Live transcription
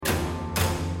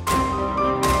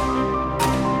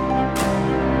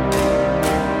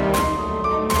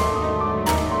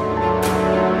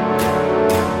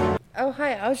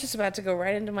was just about to go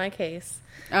right into my case.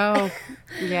 Oh,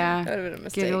 yeah. That would have been a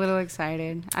mistake. Get a little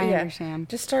excited. I understand.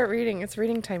 Just start reading. It's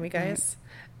reading time, you guys.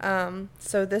 Right.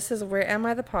 So this is Where Am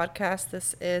I, the podcast.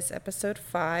 This is episode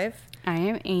 5. I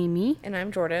am Amy. And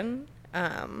I'm Jordan.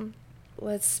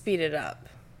 Let's speed it up.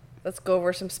 Let's go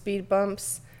over some speed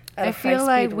bumps. I feel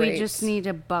like we just need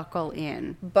to buckle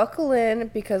in. Buckle in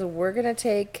because we're going to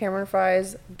take Cameron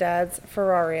Fry's dad's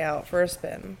Ferrari out for a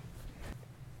spin.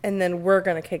 And then we're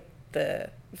going to kick the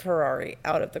Ferrari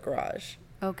out of the garage.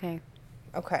 Okay.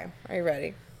 Okay. Are you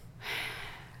ready?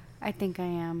 I think I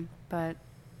am, but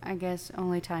I guess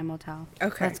only time will tell.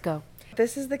 Okay. Let's go.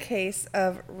 This is the case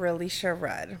of Relisha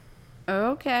Rudd.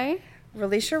 Okay.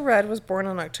 Relisha Rudd was born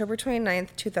on October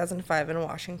 29th, 2005 in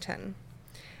Washington.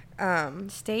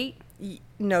 State?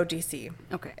 No, D.C.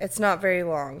 Okay. It's not very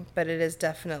long, but it is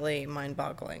definitely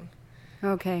mind-boggling.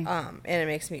 Okay. And it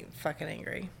makes me fucking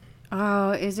angry.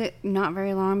 Oh, is it not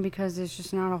very long because there's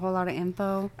just not a whole lot of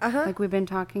info? Like we've been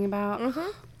talking about?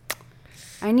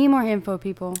 I need more info,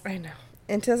 people. I know.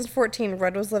 In 2014,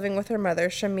 Rudd was living with her mother,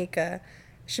 Shamika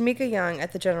Young,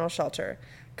 at the general shelter.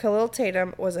 Khalil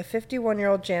Tatum was a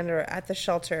 51-year-old janitor at the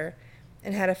shelter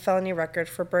and had a felony record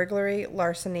for burglary,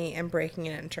 larceny, and breaking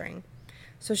and entering.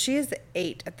 So she is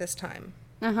 8 at this time.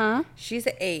 She's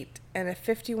 8, and a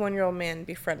 51-year-old man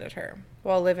befriended her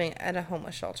while living at a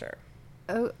homeless shelter.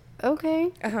 Oh,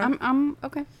 okay. I'm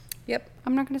okay. Yep.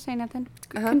 I'm not going to say nothing.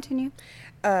 Continue.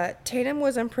 Tatum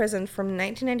was imprisoned from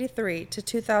 1993 to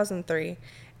 2003,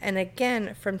 and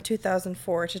again from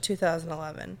 2004 to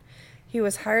 2011. He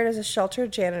was hired as a shelter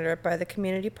janitor by the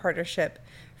Community Partnership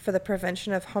for the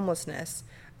Prevention of Homelessness,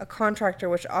 a contractor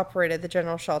which operated the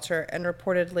general shelter and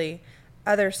reportedly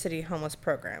other city homeless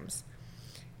programs.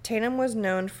 Tatum was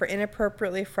known for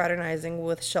inappropriately fraternizing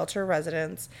with shelter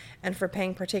residents and for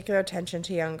paying particular attention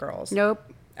to young girls.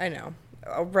 Nope. I know.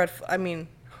 I mean,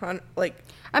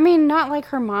 not like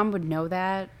her mom would know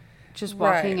that just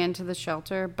walking into the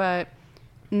shelter, but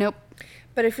nope.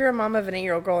 But if you're a mom of an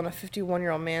 8-year-old girl and a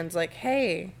 51-year-old man's like,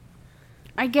 hey.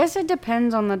 I guess it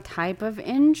depends on the type of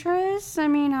interest. I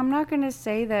mean, I'm not going to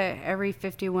say that every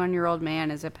 51-year-old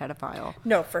man is a pedophile.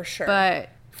 No, for sure. But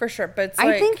it's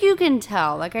I think you can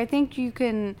tell. Like, I think you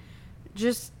can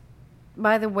just,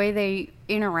 by the way they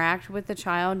interact with the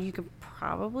child, you could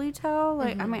probably tell.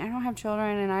 Like, I mean, I don't have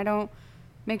children, and I don't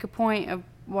make a point of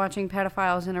watching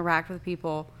pedophiles interact with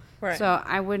people. Right. So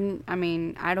I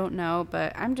don't know,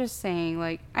 but I'm just saying,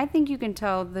 like, I think you can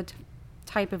tell the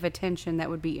type of attention that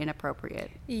would be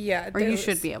inappropriate. Yeah. Or you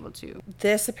should be able to.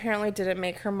 This apparently didn't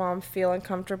make her mom feel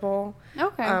uncomfortable.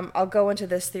 Okay. I'll go into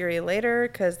this theory later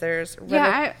because there's...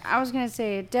 I was going to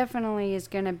say it definitely is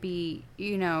going to be,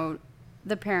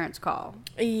 the parents' call.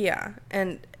 Yeah.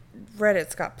 And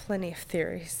Reddit's got plenty of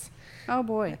theories. Oh,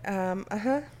 boy. Good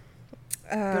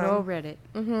old Reddit.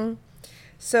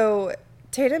 So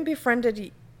Tatum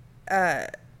befriended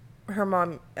her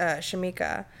mom,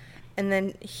 Shamika, and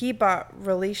then he bought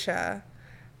Relisha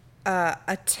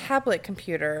a tablet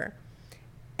computer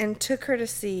and took her to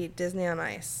see Disney on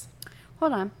Ice.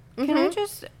 Hold on. Can I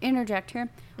just interject here?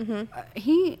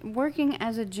 He, working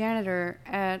as a janitor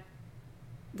at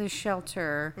the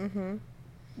shelter,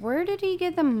 where did he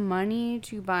get the money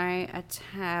to buy a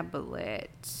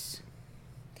tablet?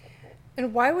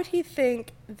 And why would he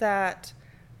think that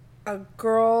an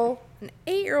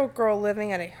 8-year-old girl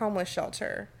living at a homeless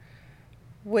shelter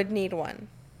would need one?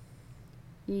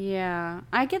 Yeah.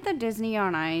 I get the Disney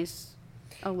on Ice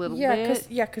a little bit.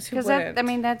 Because who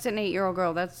wouldn't? That's an 8-year-old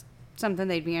girl. That's something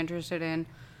they'd be interested in.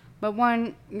 But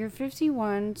one, you're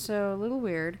 51, so a little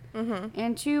weird.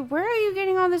 And 2, where are you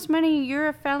getting all this money? You're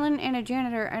a felon and a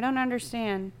janitor. I don't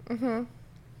understand.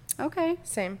 Okay.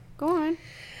 Same. Go on.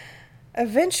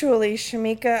 Eventually,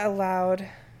 Shamika allowed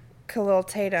Khalil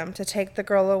Tatum to take the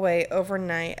girl away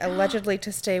overnight, allegedly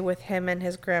to stay with him and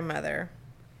his grandmother.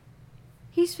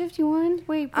 He's 51?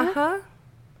 Wait, what?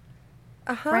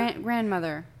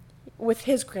 Grandmother. With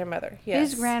his grandmother, yes.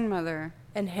 His grandmother.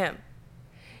 And him.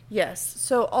 Yes.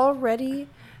 So already,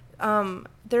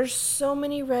 there's so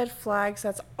many red flags.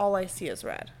 That's all I see is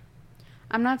red.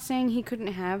 I'm not saying he couldn't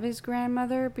have his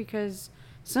grandmother because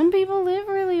some people live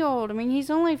really old. I mean, he's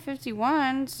only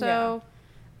 51, so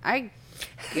I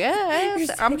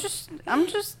guess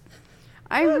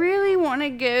I really want to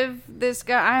give this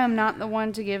guy. I am not the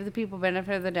one to give the people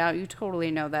benefit of the doubt. You totally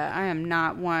know that. I am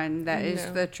not one that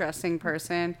is the trusting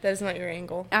person. That is not your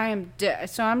angle. I am.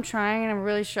 So I'm trying, and I'm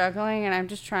really struggling, and I'm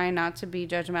just trying not to be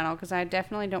judgmental because I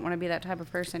definitely don't want to be that type of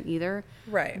person either.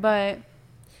 Right. But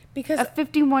because a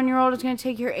 51-year-old is going to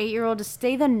take your 8-year-old to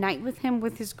stay the night with him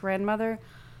with his grandmother.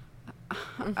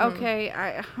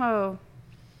 Okay.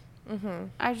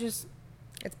 I just...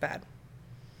 It's bad.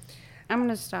 I'm going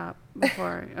to stop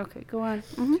before... Okay, go on.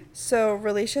 Mm-hmm. So,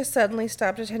 Relisha suddenly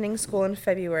stopped attending school in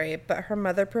February, but her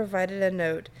mother provided a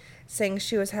note saying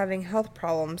she was having health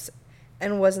problems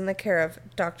and was in the care of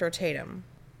Dr. Tatum.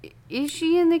 Is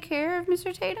she in the care of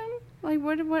Mr. Tatum? Like,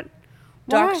 what? Why?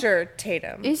 Dr.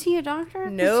 Tatum. Is he a doctor?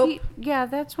 Nope. Yeah,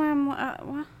 that's why I'm...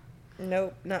 what?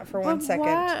 Nope, not for 1 second.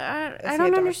 I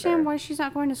don't understand why she's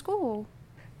not going to school.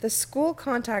 The school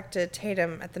contacted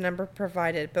Tatum at the number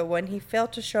provided, but when he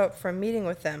failed to show up for a meeting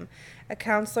with them, a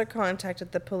counselor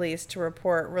contacted the police to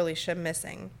report Relisha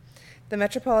missing. The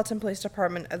Metropolitan Police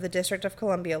Department of the District of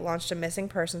Columbia launched a missing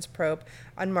persons probe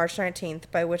on March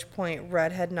 19th, by which point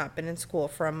Red had not been in school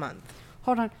for a month.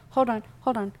 Hold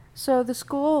on. So the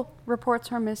school reports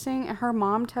her missing, and her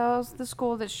mom tells the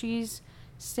school that she's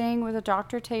staying with a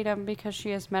Dr. Tatum because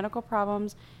she has medical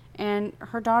problems, and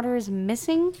her daughter is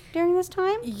missing during this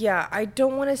time? Yeah, I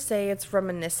don't want to say it's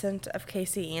reminiscent of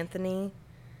Casey Anthony,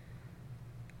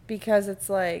 because it's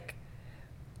like...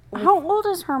 How old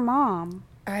is her mom?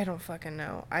 I don't fucking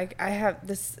know. I have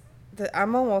this...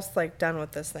 I'm almost, like, done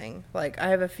with this thing. Like, I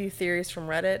have a few theories from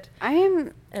Reddit.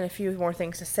 And a few more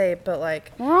things to say, but,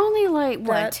 like... We're only,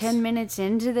 like, 10 minutes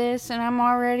into this, and I'm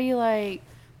already, like...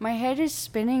 My head is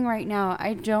spinning right now.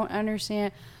 I don't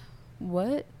understand.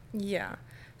 What? Yeah.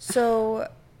 So,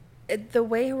 the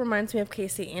way it reminds me of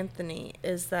Casey Anthony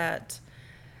is that,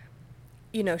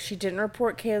 you know, she didn't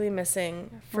report Kaylee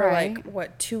missing for,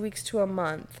 like, 2 weeks to a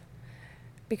month.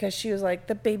 Because she was like,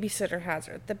 the babysitter has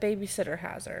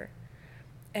her.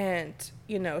 And,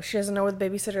 you know, she doesn't know where the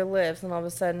babysitter lives. And all of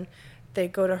a sudden, they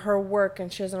go to her work,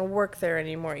 and she doesn't work there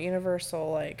anymore at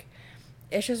Universal. Like,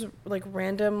 it's just, like,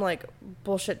 random, like,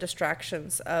 bullshit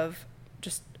distractions of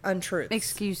just untruths.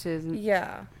 Excuses.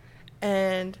 Yeah.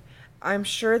 And I'm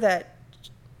sure that...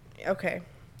 Okay.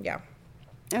 Yeah.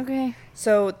 Okay.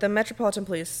 So, the Metropolitan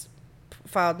Police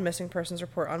filed missing persons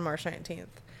report on March 19th.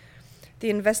 The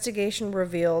investigation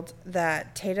revealed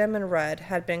that Tatum and Rudd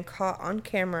had been caught on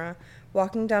camera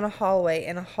walking down a hallway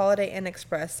in a Holiday Inn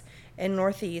Express in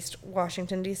Northeast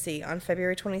Washington, D.C. on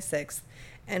February 26th,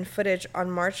 and footage on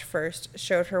March 1st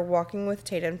showed her walking with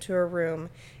Tatum to her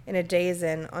room in a Days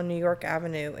Inn on New York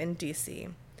Avenue in D.C.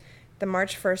 The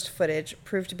March 1st footage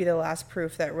proved to be the last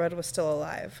proof that Rudd was still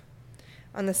alive.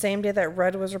 On the same day that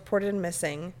Rudd was reported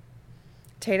missing,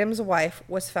 Tatum's wife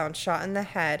was found shot in the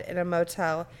head in a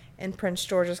motel in Prince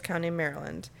George's County,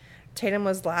 Maryland. Tatum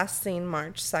was last seen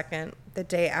March 2nd, the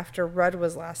day after Rudd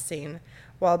was last seen,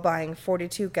 while buying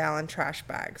 42-gallon trash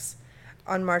bags.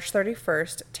 On March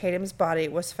 31st, Tatum's body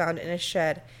was found in a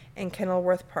shed in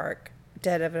Kenilworth Park,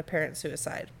 dead of apparent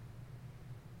suicide.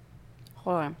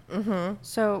 Hold on. Mm-hmm.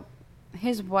 So,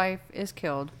 his wife is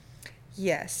killed.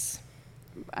 Yes.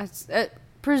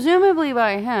 Presumably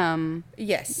by him.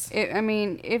 Yes.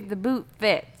 If the boot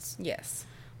fits. Yes.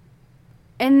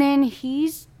 And then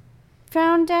he's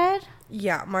found dead?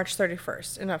 Yeah, March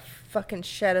 31st, in a fucking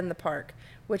shed in the park,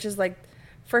 which is, like,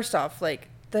 first off, like,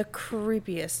 the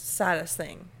creepiest, saddest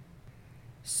thing.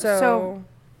 So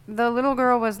the little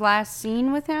girl was last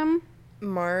seen with him?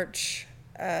 March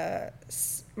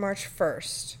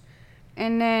 1st.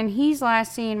 And then he's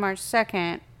last seen March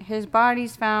 2nd. His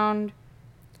body's found...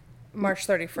 March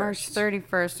 31st. March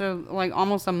 31st, so, like,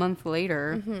 almost a month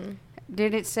later. Mm-hmm.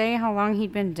 Did it say how long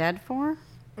he'd been dead for?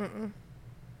 Mm-mm.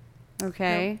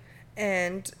 Okay. No.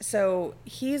 And so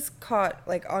he's caught,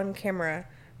 like, on camera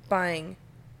buying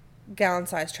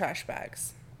gallon-sized trash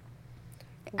bags.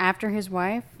 After his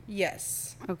wife?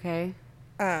 Yes. Okay.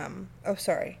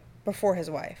 Before his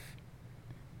wife.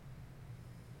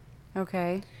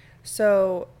 Okay.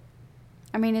 So...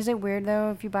 is it weird,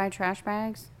 though, if you buy trash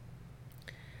bags?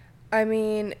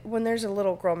 When there's a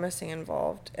little girl missing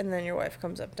involved and then your wife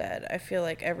comes up dead, I feel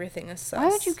like everything is sus. Why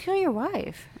would you kill your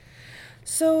wife?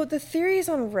 So the theories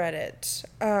on Reddit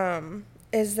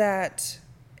is that...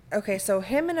 Okay, so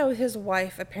him and his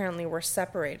wife apparently were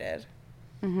separated.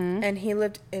 Mm-hmm. And he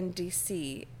lived in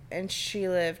D.C. and she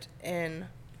lived in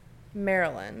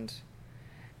Maryland.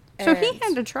 So he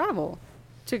had to travel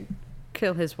to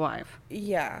kill his wife.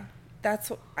 Yeah.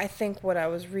 That's, I think, what I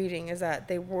was reading, is that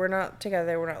they were not together,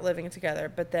 they were not living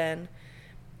together, but then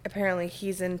apparently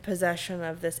he's in possession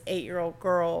of this 8-year-old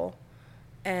girl,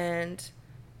 and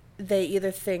they either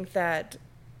think that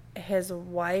his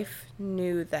wife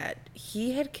knew that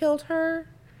he had killed her,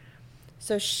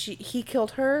 so he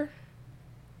killed her,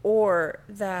 or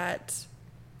that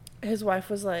his wife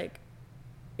was like,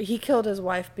 he killed his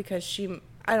wife because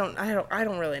I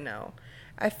don't really know.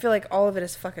 I feel like all of it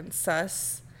is fucking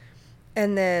sus.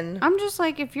 And then... I'm just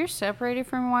like, if you're separated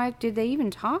from your wife, did they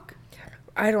even talk?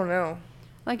 I don't know.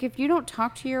 Like, if you don't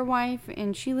talk to your wife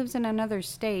and she lives in another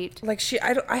state. Like,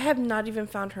 I have not even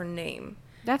found her name.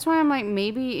 That's why I'm like,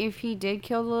 maybe if he did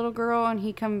kill the little girl and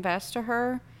he confessed to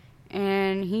her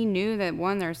and he knew that,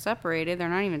 one, they're separated, they're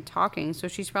not even talking, so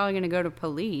she's probably going to go to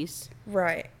police.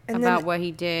 Right. And about what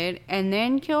he did and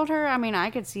then killed her. I mean, I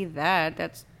could see that.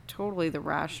 That's totally the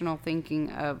rational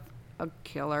thinking of a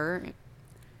killer.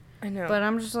 I know. But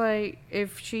I'm just like,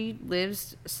 if she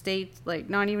lives states, like,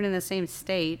 not even in the same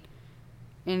state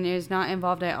and is not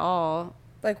involved at all.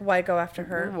 Like, why go after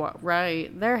her? What,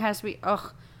 right. There has to be,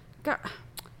 ugh. God.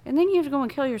 And then you have to go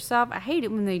and kill yourself. I hate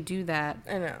it when they do that.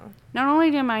 I know. Not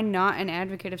only am I not an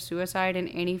advocate of suicide in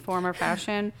any form or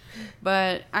fashion,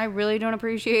 but I really don't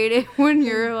appreciate it when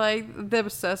you're like the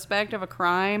suspect of a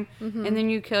crime and then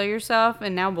you kill yourself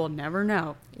and now we'll never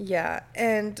know. Yeah.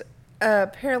 And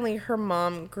apparently her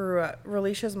mom grew up,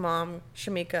 Relisha's mom,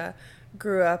 Shamika,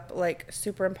 grew up like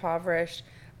super impoverished,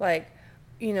 like,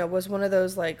 you know, was one of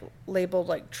those like labeled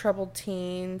like troubled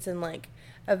teens, and like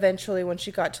eventually when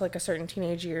she got to like a certain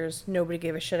teenage years, nobody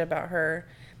gave a shit about her.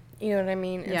 You know what I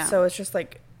mean? And so it's just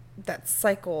like that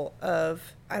cycle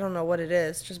of, I don't know what it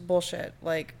is, just bullshit,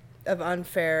 like of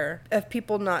unfair, of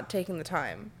people not taking the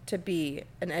time to be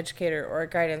an educator or a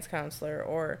guidance counselor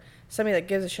or somebody that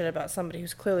gives a shit about somebody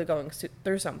who's clearly going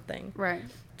through something. Right.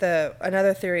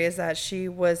 Another theory is that she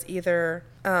was either,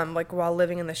 like while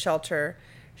living in the shelter,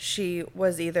 she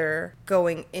was either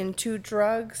going into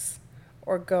drugs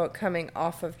or coming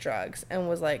off of drugs, and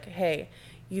was like, hey,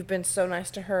 you've been so nice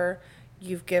to her,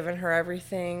 you've given her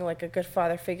everything like a good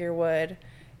father figure would.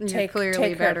 You're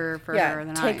clearly better for her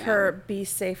than I am. Take her, be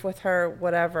safe with her,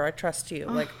 whatever, I trust you.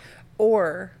 Like,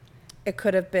 or it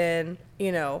could have been,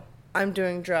 you know, I'm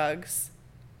doing drugs,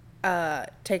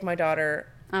 take my daughter.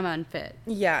 I'm unfit.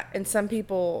 Yeah, and some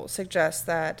people suggest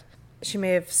that she may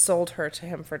have sold her to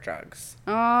him for drugs.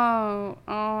 Oh,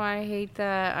 I hate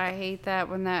that. I hate that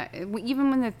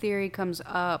even when the theory comes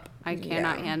up, I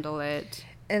cannot handle it.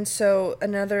 And so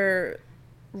another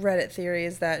Reddit theory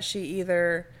is that she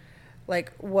either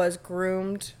like was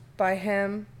groomed by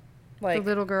him, like the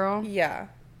little girl. Yeah,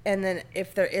 and then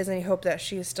if there is any hope that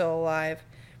she's still alive,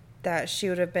 that she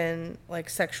would have been like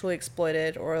sexually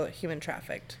exploited or human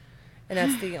trafficked, and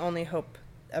that's the only hope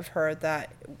of her,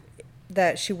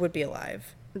 that she would be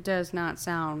alive. Does not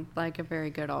sound like a very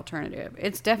good alternative.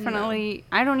 It's definitely,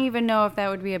 no. I don't even know if that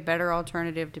would be a better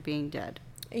alternative to being dead.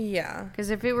 Yeah. Because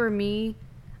if it were me,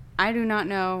 I do not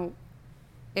know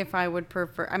if I would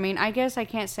prefer. I mean, I guess I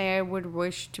can't say I would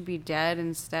wish to be dead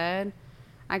instead.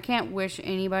 I can't wish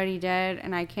anybody dead,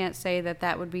 and I can't say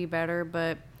that would be better,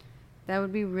 but that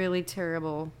would be really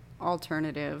terrible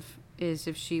alternative is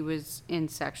if she was in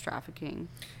sex trafficking.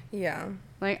 Yeah.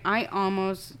 Like, I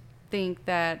almost think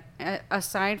that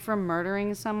aside from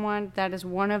murdering someone, that is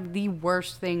one of the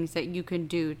worst things that you can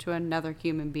do to another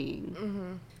human being.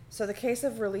 Mm-hmm. So the case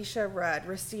of Relisha Rudd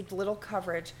received little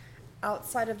coverage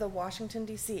outside of the Washington,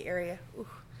 D.C. area,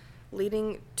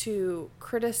 leading to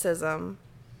criticism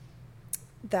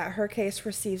that her case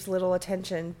receives little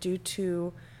attention due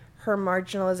to her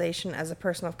marginalization as a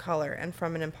person of color and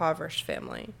from an impoverished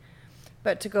family.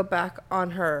 But to go back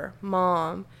on her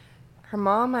mom,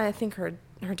 I think her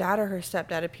dad or her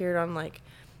stepdad appeared on like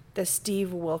the Steve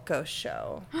Wilkos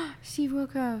show. Steve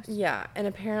Wilkos. Yeah, and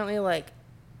apparently, like,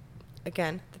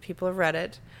 again, the people of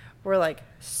Reddit were like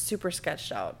super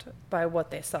sketched out by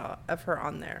what they saw of her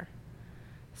on there.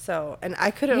 So, and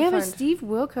I couldn't find... but Steve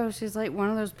Wilkos is like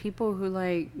one of those people who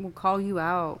like will call you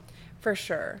out. For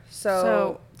sure.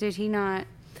 So did he not...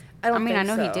 I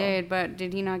know he did, but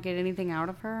did he not get anything out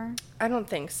of her? I don't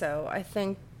think so. I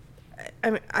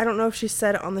don't know if she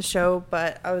said it on the show,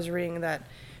 but I was reading that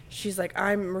she's like,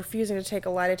 I'm refusing to take a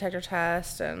lie detector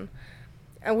test, and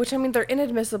which, I mean, they're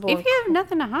inadmissible. If you have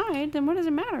nothing to hide, then what does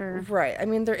it matter? Right. I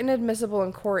mean, they're inadmissible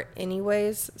in court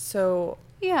anyways, so...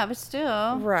 Yeah, but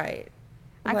still. Right.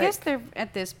 I guess they're,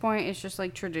 at this point, it's just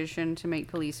like tradition to make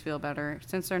police feel better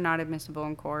since they're not admissible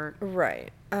in court.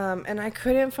 Right. And I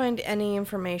couldn't find any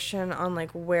information on like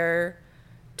where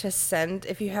to send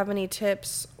if you have any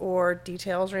tips or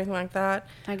details or anything like that.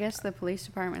 I guess the police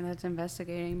department that's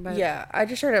investigating, but... Yeah, I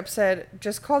just straight up said,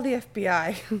 just call the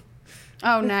FBI.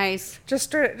 Oh, nice.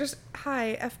 just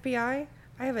hi, FBI,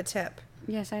 I have a tip.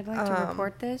 Yes, I'd like to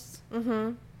report this.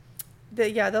 Mm-hmm.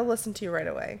 They'll listen to you right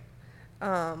away.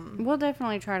 We'll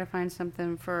definitely try to find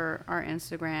something for our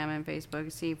Instagram and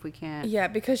Facebook, see if we can. Yeah,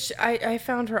 because I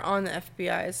found her on the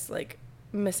FBI's like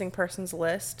missing persons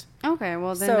list. Okay,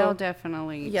 well then they'll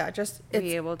definitely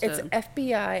be able to. It's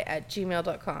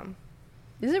FBI@gmail.com.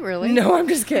 Is it really? No, I'm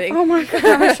just kidding. Oh my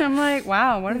gosh, I'm like,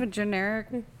 wow, what a generic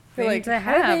You're thing to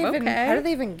how have. how did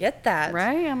they even get that?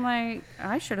 Right? I'm like,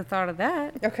 I should have thought of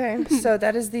that. Okay, so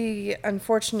that is the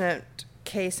unfortunate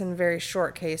case and very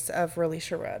short case of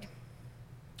Relisha Rudd.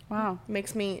 Wow.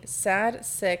 Makes me sad,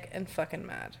 sick, and fucking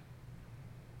mad.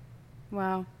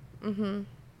 Wow. Mm-hmm.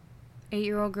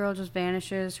 8-year-old girl just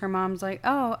vanishes. Her mom's like,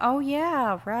 oh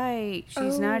yeah, right.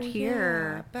 She's not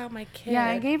here. Yeah, about my kid. Yeah,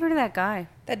 I gave her to that guy.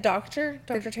 That doctor?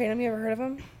 Dr. Tatum, you ever heard of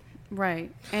him?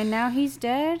 Right. And now he's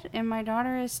dead, and my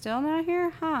daughter is still not here?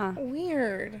 Huh.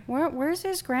 Weird. Where's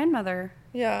his grandmother?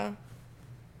 Yeah.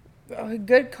 Oh,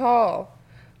 good call.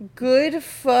 Good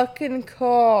fucking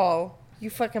call. You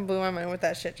fucking blew my mind with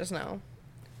that shit just now.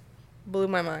 Blew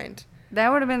my mind.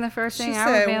 That would have been the first thing She I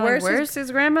would have said, been like, where's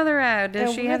his grandmother at?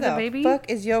 Does she have the baby? Where the fuck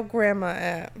is your grandma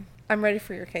at? I'm ready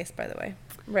for your case, by the way.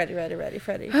 Ready,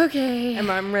 Freddie. Okay.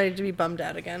 And I'm ready to be bummed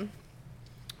out again.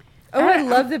 Oh, I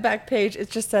love the back page. It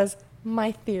just says,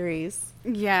 my theories.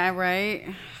 Yeah,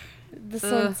 right? This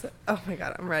one's... Oh, my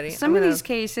God. I'm ready. Some of these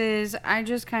cases, I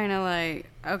just kind of like,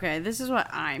 okay, this is what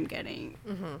I'm getting.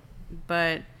 Mm-hmm.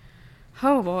 But,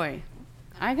 oh, boy.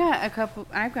 I've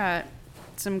got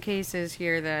some cases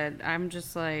here that I'm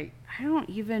just like, I don't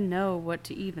even know what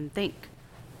to even think.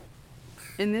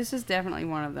 And this is definitely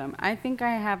one of them. I think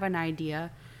I have an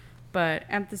idea, but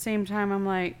at the same time, I'm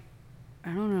like, I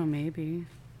don't know, maybe.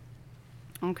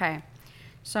 Okay.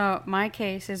 So my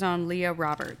case is on Leah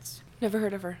Roberts. Never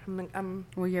heard of her.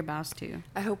 Well, you're about to.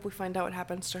 I hope we find out what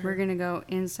happens to her. We're going to go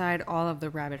inside all of the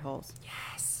rabbit holes.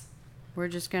 Yes. We're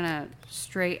just going to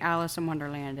straight Alice in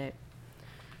Wonderland it.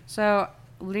 So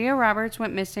Leah Roberts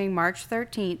went missing March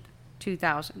 13th,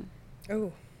 2000.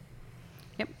 Oh.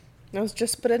 Yep. I was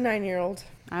just but a 9-year-old.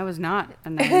 I was not a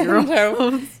 9-year-old.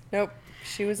 No. Nope.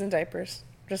 She was in diapers.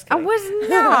 Just I kidding. was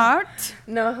not.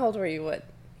 No, how old were you? What?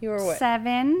 You were what?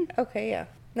 7. Okay, yeah.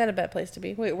 Not a bad place to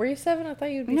be. Wait, were you 7? I thought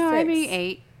you'd be 6. No, I'd be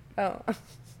 8. Oh.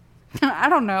 I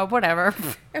don't know. Whatever.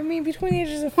 I mean, between the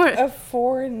ages of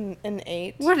 4 and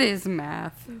 8. What is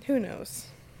math? Who knows?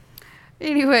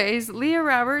 Anyways, Leah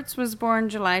Roberts was born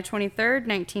July 23rd,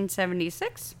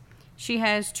 1976. She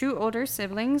has 2 older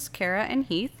siblings, Kara and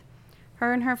Heath.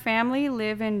 Her and her family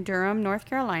live in Durham, North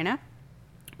Carolina.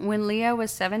 When Leah was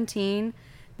 17,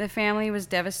 the family was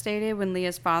devastated when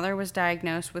Leah's father was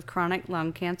diagnosed with chronic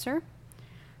lung cancer.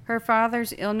 Her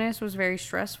father's illness was very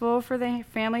stressful for the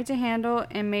family to handle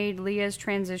and made Leah's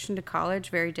transition to college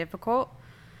very difficult.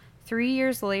 3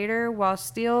 years later, while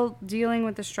still dealing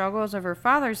with the struggles of her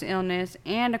father's illness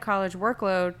and a college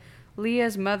workload,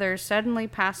 Leah's mother suddenly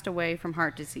passed away from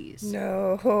heart disease.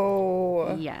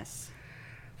 No. Yes.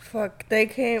 Fuck.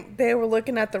 They were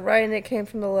looking at the right and it came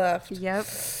from the left. Yep.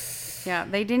 Yeah,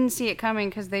 they didn't see it coming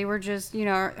because they were just,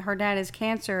 her dad is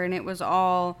cancer and it was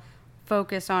all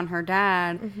focused on her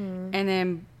dad. Mm-hmm. And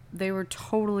then they were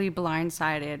totally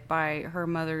blindsided by her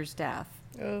mother's death.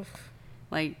 Ugh.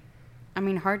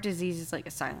 Heart disease is like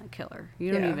a silent killer.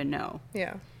 You don't even know.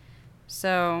 Yeah.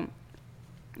 So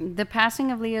the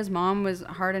passing of Leah's mom was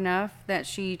hard enough that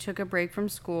she took a break from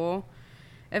school.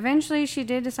 Eventually, she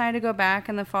did decide to go back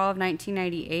in the fall of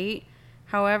 1998.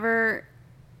 However,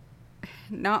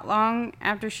 not long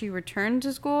after she returned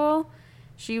to school,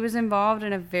 she was involved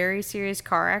in a very serious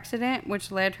car accident,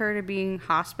 which led her to being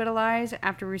hospitalized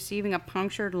after receiving a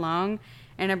punctured lung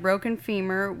and a broken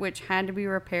femur, which had to be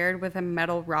repaired with a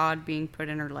metal rod being put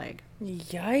in her leg.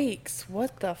 Yikes.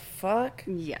 What the fuck?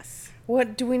 Yes.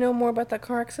 What, do we know more about that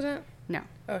car accident? No.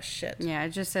 Oh, shit. Yeah, it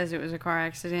just says it was a car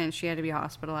accident and she had to be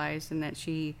hospitalized and that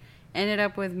she ended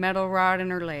up with metal rod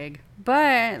in her leg.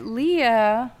 But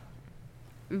Leah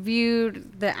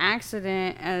viewed the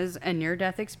accident as a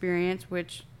near-death experience,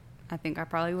 which I think I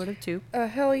probably would have too.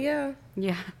 Hell yeah.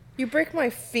 Yeah. You break my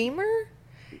femur?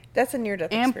 That's a near-death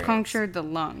experience. And punctured the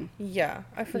lung. Yeah.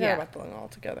 I forgot about the lung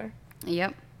altogether.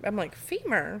 Yep. I'm like,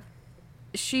 femur?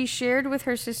 She shared with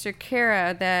her sister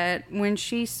Kara that when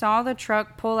she saw the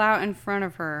truck pull out in front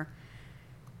of her,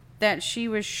 that she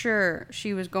was sure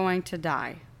she was going to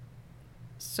die.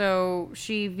 So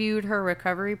she viewed her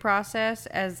recovery process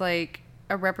as like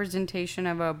a representation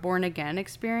of a born-again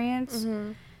experience.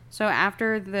 Mm-hmm. So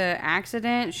after the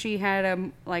accident, she had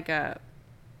a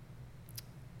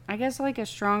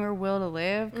stronger will to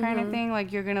live kind of thing.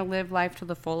 Like, you're going to live life to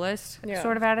the fullest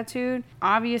sort of attitude.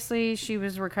 Obviously, she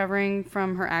was recovering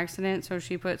from her accident, so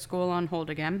she put school on hold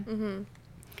again. Mm-hmm.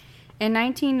 In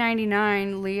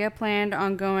 1999, Leah planned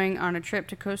on going on a trip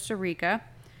to Costa Rica.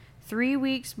 3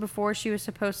 weeks before she was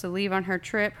supposed to leave on her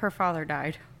trip, her father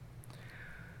died.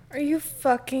 Are you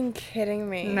fucking kidding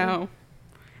me? No.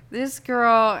 This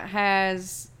girl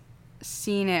has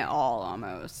seen it all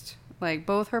almost. Like,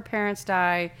 both her parents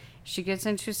die. She gets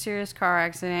into a serious car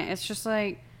accident. It's just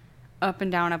like, up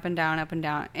and down, up and down, up and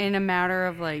down in a matter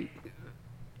of like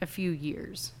a few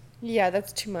years. Yeah,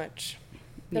 that's too much.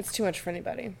 That's too much for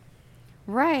anybody.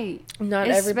 Right. Not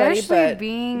Especially everybody,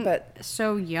 being but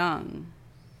so young.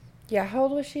 Yeah, how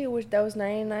old was she? That was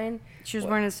 99? She was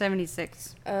born in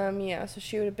 76. Yeah, so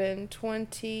she would have been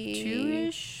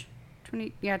 2-ish?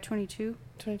 22.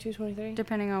 22, 23?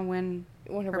 Depending on when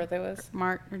Her birthday was?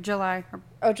 March or July.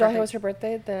 July was her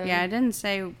birthday? Then Yeah, it didn't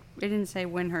say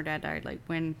when her dad died, like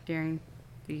when during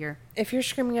the year. If you're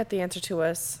screaming out the answer to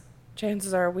us,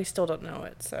 chances are we still don't know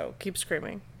it, so keep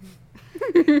screaming.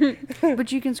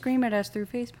 But you can scream at us through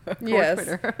Facebook yes.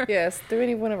 or Twitter. Yes, through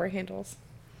any one of our handles.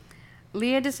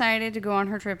 Leah decided to go on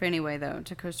her trip anyway, though,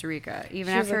 to Costa Rica.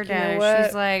 Even after her like, you know dad, what?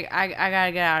 she's like, I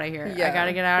gotta get out of here. Yeah. I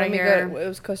gotta get out of here. It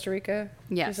was Costa Rica?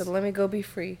 Yes. She said, let me go be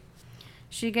free.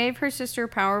 She gave her sister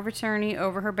power of attorney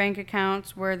over her bank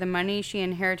accounts where the money she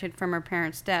inherited from her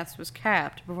parents' deaths was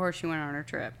capped before she went on her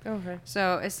trip. Okay.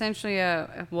 So essentially,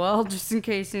 just in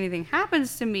case anything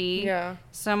happens to me,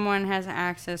 someone has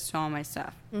access to all my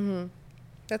stuff. Mm-hmm.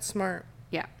 That's smart.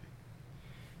 Yeah.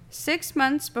 6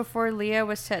 months before Leah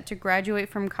was set to graduate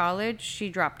from college, she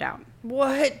dropped out.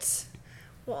 What?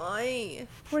 Why?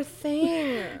 Poor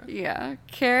thing. Yeah.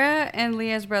 Kara and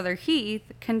Leah's brother Heath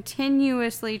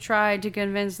continuously tried to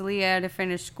convince Leah to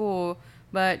finish school,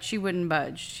 but she wouldn't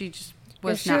budge. She just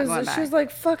was not going back. She was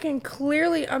like, fucking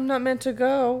clearly I'm not meant to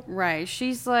go. Right.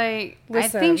 She's like,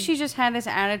 Listen. I think she just had this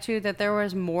attitude that there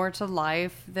was more to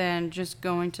life than just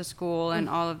going to school and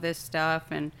all of this stuff.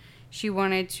 And she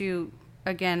wanted to,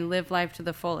 again, live life to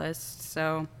the fullest.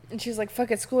 So. And she's like, fuck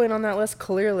it, school ain't on that list,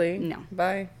 clearly. No.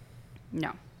 Bye.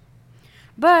 No.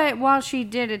 But while she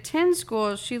did attend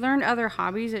school, she learned other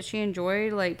hobbies that she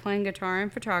enjoyed, like playing guitar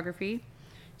and photography.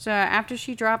 So after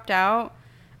she dropped out,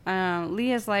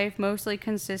 Leah's life mostly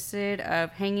consisted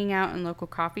of hanging out in local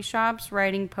coffee shops,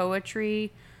 writing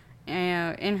poetry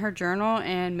in her journal,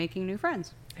 and making new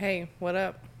friends. Hey, what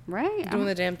up? Right? Doing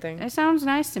the damn thing. It sounds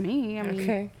nice to me. I mean,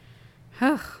 okay.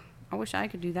 I wish I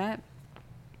could do that.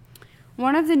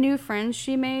 One of the new friends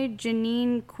she made,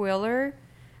 Janine Quiller,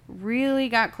 really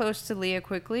got close to Leah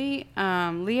quickly.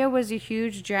 Leah was a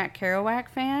huge Jack Kerouac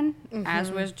fan,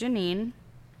 as was Janine.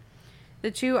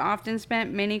 The two often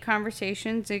spent many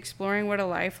conversations exploring what a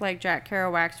life like Jack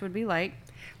Kerouac's would be like.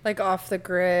 Like off the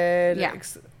grid. Yeah.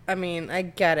 I mean, I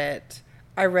get it.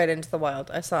 I read Into the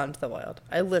Wild. I saw Into the Wild.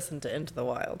 I listened to Into the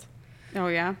Wild. Oh,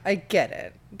 yeah? I get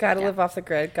it. Gotta live off the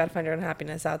grid. Gotta find your own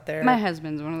happiness out there. My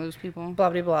husband's one of those people. Blah,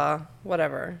 blah, blah.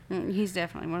 Whatever. He's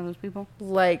definitely one of those people.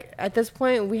 Like, at this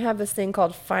point, we have this thing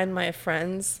called Find My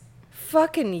Friends.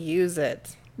 Fucking use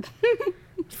it.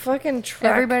 Fucking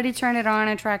track. Everybody turn it on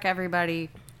and track everybody.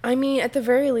 I mean, at the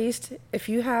very least, if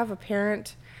you have a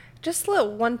parent, just let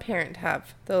one parent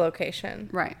have the location.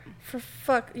 Right. For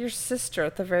fuck, your sister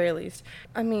at the very least.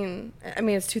 I mean,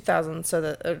 it's 2000,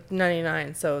 so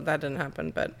 99, so that didn't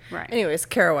happen. But right. Anyways,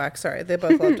 Kerouac, sorry, they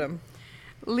both loved him.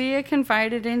 Leah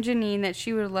confided in Janine that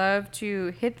she would love to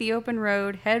hit the open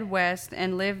road, head west,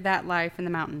 and live that life in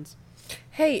the mountains.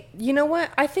 Hey, you know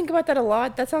what? I think about that a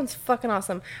lot. That sounds fucking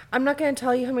awesome. I'm not going to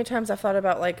tell you how many times I've thought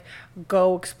about, like,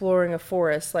 go exploring a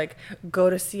forest, like, go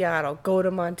to Seattle, go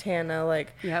to Montana,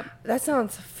 like, yep. That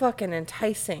sounds fucking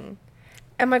enticing.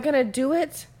 Am I going to do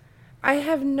it? I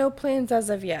have no plans as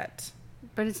of yet.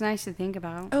 But it's nice to think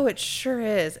about. Oh, it sure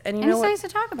is. And you know what? It's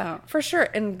nice to talk about. For sure.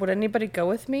 And would anybody go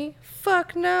with me?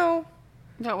 Fuck no.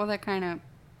 Yeah, well, that kind of...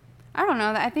 I don't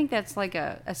know. I think that's like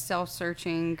a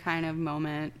self-searching kind of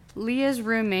moment. Leah's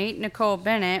roommate, Nicole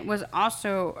Bennett, was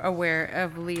also aware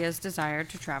of Leah's desire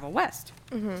to travel west.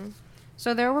 Mm-hmm.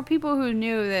 So there were people who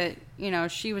knew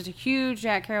that, she was a huge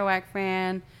Jack Kerouac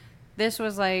fan. This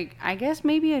was like, I guess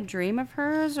maybe a dream of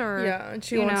hers or, yeah, and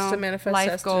she wants to manifest life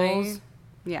destiny. Goals.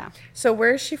 Yeah. So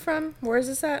where is she from? Where is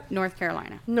this at? North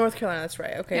Carolina. North Carolina, that's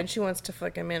right. Okay, yep. And she wants to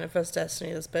fucking manifest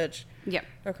destiny, this bitch. Yep.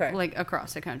 Okay. Like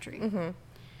across the country. Mm-hmm.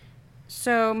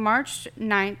 So March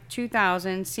 9th,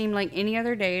 2000 seemed like any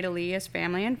other day to Leah's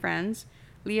family and friends.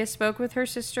 Leah spoke with her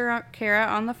sister Kara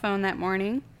on the phone that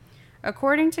morning.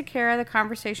 According to Kara, the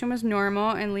conversation was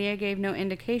normal and Leah gave no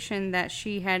indication that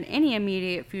she had any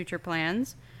immediate future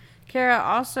plans. Kara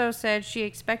also said she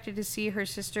expected to see her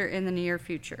sister in the near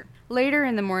future. Later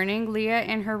in the morning, Leah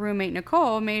and her roommate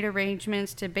Nicole made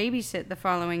arrangements to babysit the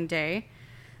following day.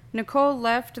 Nicole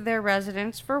left their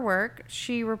residence for work.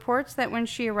 She reports that when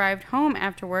she arrived home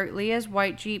after work, Leah's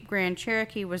white Jeep Grand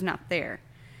Cherokee was not there.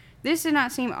 This did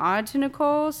not seem odd to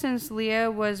Nicole since Leah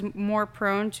was more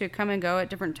prone to come and go at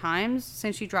different times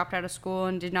since she dropped out of school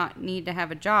and did not need to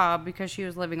have a job because she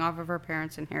was living off of her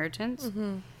parents' inheritance.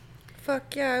 Mm-hmm.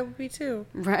 Fuck yeah, I would be too.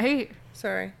 Right?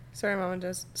 Sorry. Sorry, Mom and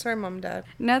Dad. Sorry, Mom and Dad.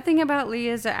 Nothing about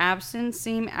Leah's absence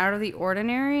seemed out of the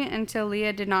ordinary until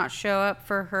Leah did not show up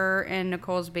for her and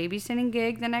Nicole's babysitting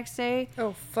gig the next day.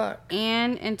 Oh, fuck.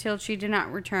 And until she did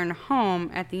not return home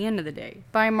at the end of the day.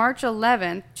 By March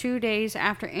 11th, 2 days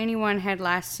after anyone had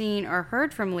last seen or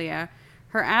heard from Leah,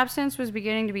 her absence was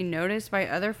beginning to be noticed by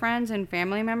other friends and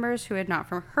family members who had not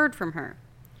heard from her.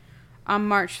 On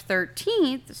March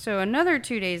 13th, so another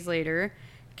 2 days later,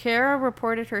 Kara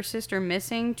reported her sister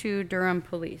missing to Durham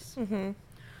police. Mm-hmm.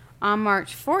 On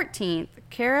March 14th,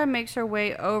 Kara makes her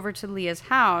way over to Leah's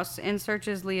house and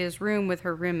searches Leah's room with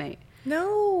her roommate.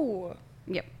 No.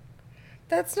 Yep.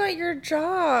 That's not your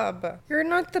job. You're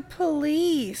not the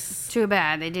police. Too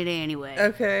bad. They did it anyway.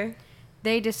 Okay.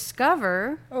 They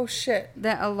discover Oh, shit.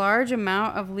 that a large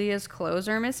amount of Leah's clothes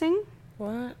are missing.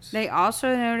 What? They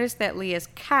also noticed that Leah's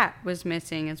cat was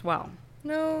missing as well.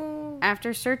 No.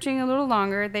 After searching a little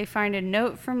longer, they find a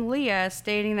note from Leah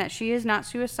stating that she is not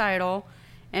suicidal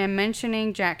and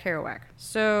mentioning Jack Kerouac.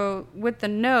 So, with the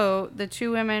note, the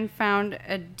two women found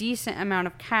a decent amount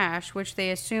of cash, which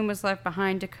they assume was left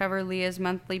behind to cover Leah's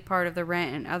monthly part of the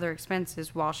rent and other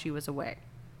expenses while she was away.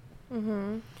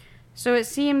 Mm-hmm. So it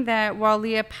seemed that while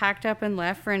Leah packed up and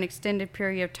left for an extended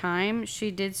period of time, she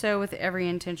did so with every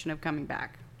intention of coming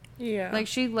back. Yeah. Like,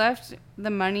 she left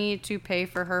the money to pay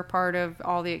for her part of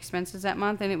all the expenses that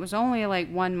month, and it was only,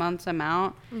 like, 1 month's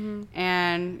amount. Mm-hmm.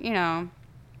 And, you know,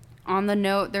 on the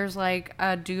note, there's, like,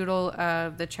 a doodle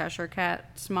of the Cheshire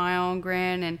Cat smile and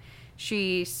grin, and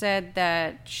she said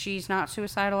that she's not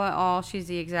suicidal at all. She's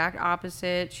the exact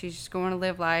opposite. She's just going to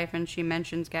live life, and she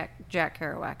mentions Jack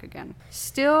Kerouac again.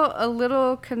 Still a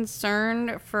little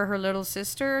concerned for her little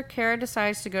sister, Kara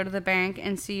decides to go to the bank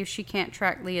and see if she can't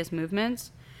track Leah's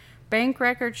movements. Bank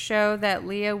records show that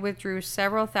Leah withdrew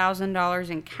several $1,000s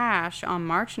in cash on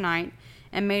March 9th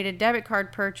and made a debit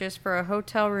card purchase for a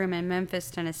hotel room in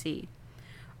Memphis, Tennessee.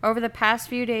 Over the past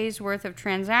few days' worth of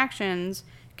transactions,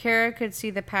 Kara could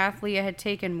see the path Leah had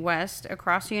taken west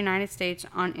across the United States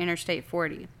on Interstate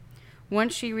 40.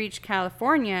 Once she reached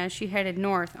California, she headed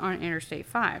north on Interstate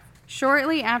 5.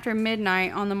 Shortly after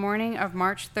midnight on the morning of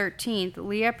March 13th,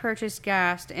 Leah purchased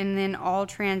gas and then all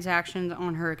transactions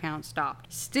on her account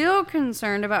stopped. Still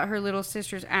concerned about her little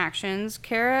sister's actions,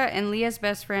 Kara and Leah's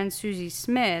best friend Susie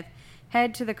Smith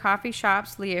head to the coffee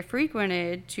shops Leah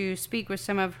frequented to speak with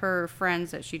some of her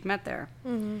friends that she'd met there.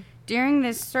 Mm-hmm. During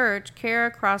this search,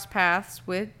 Kara crossed paths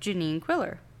with Janine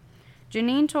Quiller.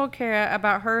 Janine told Kara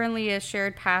about her and Leah's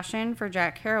shared passion for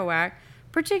Jack Kerouac,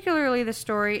 particularly the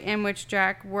story in which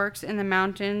Jack works in the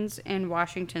mountains in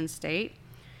Washington state.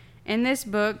 In this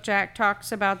book, Jack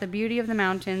talks about the beauty of the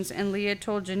mountains, and Leah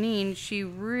told Janine she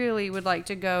really would like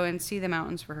to go and see the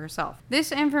mountains for herself.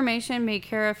 This information made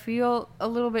Kara feel a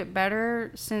little bit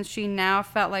better since she now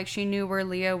felt like she knew where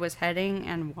Leah was heading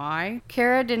and why.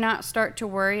 Kara did not start to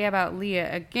worry about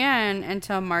Leah again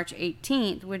until March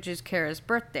 18th, which is Kara's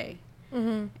birthday.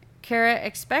 Mm-hmm. Kara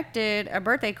expected a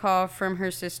birthday call from her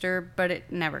sister, but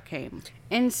it never came.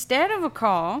 Instead of a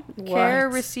call, Kara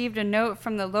received a note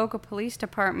from the local police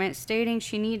department stating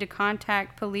she needed to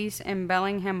contact police in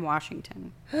Bellingham,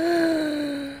 Washington.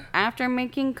 After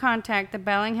making contact, the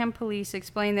Bellingham police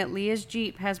explained that Leah's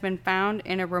Jeep has been found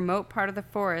in a remote part of the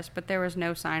forest, but there was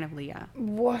no sign of Leah.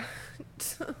 What?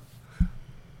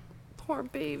 Poor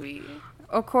baby.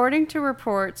 According to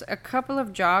reports, a couple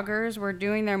of joggers were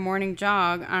doing their morning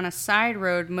jog on a side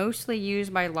road mostly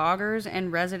used by loggers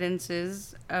and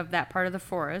residences of that part of the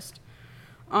forest.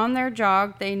 On their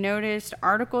jog, they noticed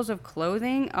articles of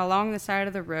clothing along the side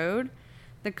of the road.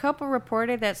 The couple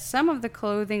reported that some of the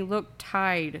clothing looked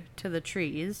tied to the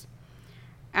trees.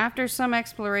 After some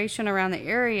exploration around the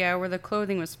area where the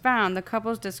clothing was found, the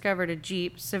couples discovered a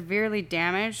Jeep severely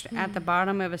damaged at the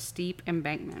bottom of a steep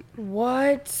embankment.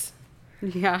 What?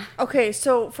 Yeah. Okay,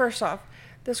 so first off,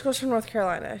 this girl's from North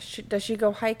Carolina. Does she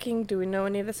go hiking? Do we know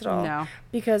any of this at all? No.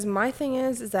 Because my thing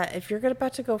is that if you're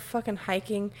about to go fucking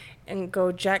hiking and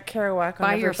go Jack Kerouac on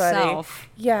By everybody, yourself.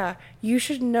 Yeah, you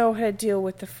should know how to deal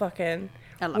with the fucking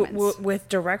Elements. with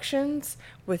directions,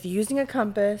 with using a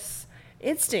compass,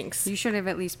 instincts. You should have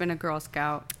at least been a Girl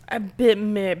Scout. A bit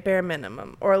bare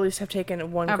minimum, or at least have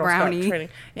taken one A Girl brownie. Scout training.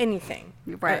 Anything.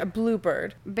 Right. A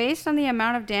bluebird. Based on the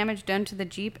amount of damage done to the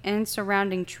Jeep and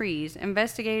surrounding trees,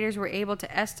 investigators were able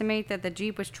to estimate that the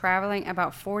Jeep was traveling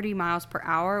about 40 miles per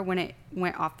hour when it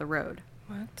went off the road.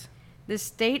 What? The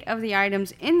state of the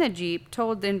items in the Jeep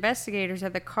told the investigators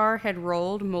that the car had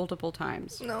rolled multiple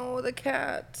times. No, the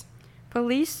cat.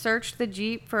 Police searched the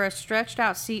Jeep for a stretched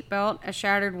out seatbelt, a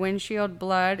shattered windshield,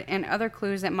 blood, and other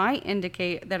clues that might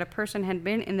indicate that a person had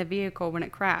been in the vehicle when it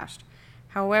crashed.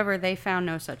 However, they found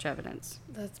no such evidence.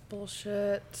 That's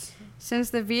bullshit. Since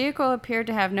the vehicle appeared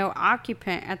to have no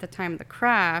occupant at the time of the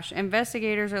crash,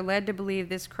 investigators are led to believe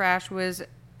this crash was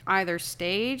either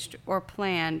staged or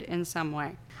planned in some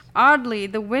way. Oddly,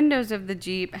 the windows of the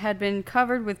Jeep had been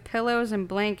covered with pillows and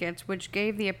blankets, which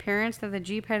gave the appearance that the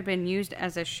Jeep had been used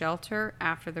as a shelter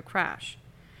after the crash.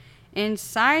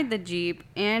 Inside the Jeep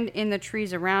and in the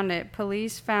trees around it,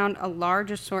 police found a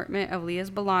large assortment of Leah's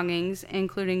belongings,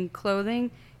 including clothing,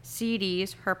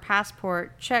 CDs, her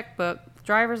passport, checkbook,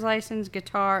 driver's license,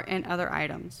 guitar, and other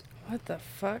items. What the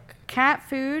fuck? Cat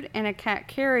food and a cat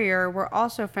carrier were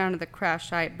also found at the crash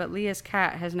site, but Leah's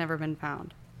cat has never been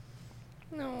found.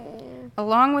 No.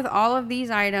 Along with all of these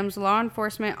items, law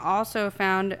enforcement also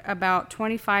found about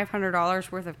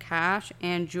 $2,500 worth of cash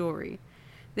and jewelry.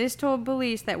 This told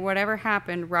police that whatever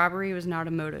happened, robbery was not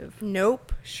a motive.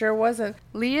 Nope, sure wasn't.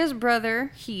 Leah's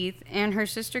brother, Heath, and her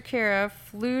sister, Kara,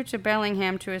 flew to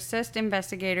Bellingham to assist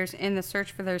investigators in the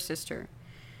search for their sister.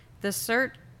 They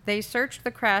searched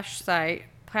the crash site,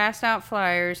 passed out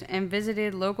flyers, and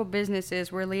visited local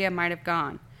businesses where Leah might have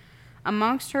gone.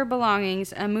 Amongst her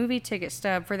belongings, a movie ticket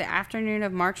stub for the afternoon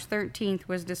of March 13th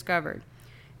was discovered.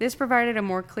 This provided a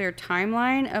more clear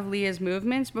timeline of Leah's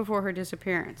movements before her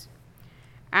disappearance.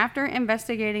 After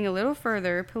investigating a little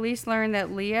further, police learned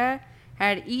that Leah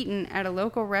had eaten at a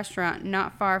local restaurant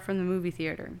not far from the movie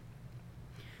theater.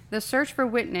 The search for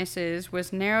witnesses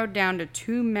was narrowed down to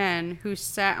 2 men who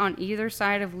sat on either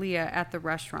side of Leah at the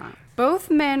restaurant. Both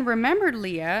men remembered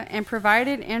Leah and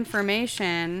provided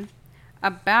information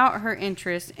about her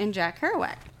interest in Jack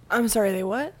Kerouac. I'm sorry, they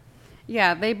what?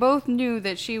 Yeah, they both knew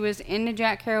that she was into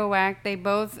Jack Kerouac. They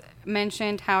both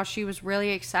mentioned how she was really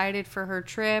excited for her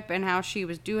trip and how she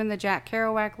was doing the Jack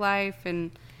Kerouac life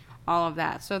and all of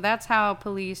that. So that's how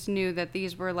police knew that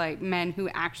these were like men who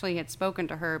actually had spoken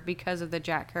to her because of the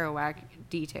Jack Kerouac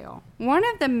detail. One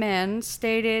of the men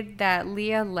stated that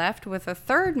Leah left with a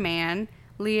third man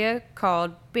Leah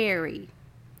called Barry.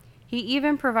 He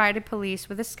even provided police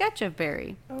with a sketch of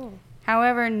Barry. Oh.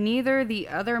 However, neither the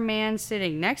other man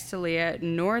sitting next to Leah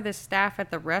nor the staff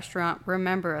at the restaurant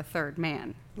remember a third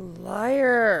man.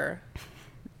 Liar.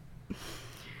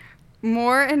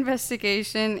 More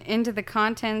investigation into the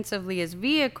contents of Leah's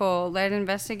vehicle led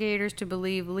investigators to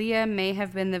believe Leah may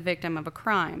have been the victim of a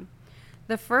crime.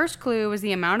 The first clue was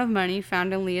the amount of money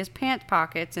found in Leah's pants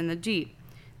pockets in the Jeep.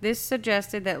 This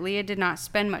suggested that Leah did not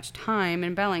spend much time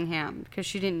in Bellingham because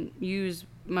she didn't use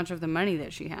much of the money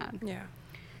that she had. Yeah.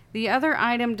 The other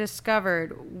item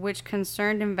discovered, which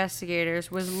concerned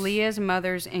investigators, was Leah's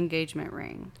mother's engagement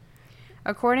ring.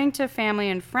 According to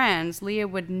family and friends, Leah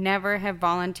would never have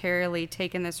voluntarily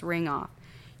taken this ring off.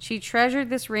 She treasured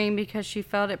this ring because she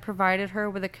felt it provided her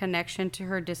with a connection to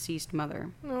her deceased mother.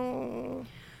 No.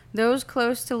 Those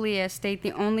close to Leah state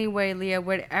the only way Leah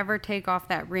would ever take off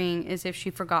that ring is if she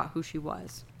forgot who she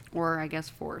was. Or, I guess,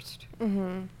 forced.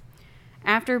 Mm-hmm.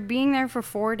 After being there for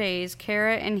 4 days,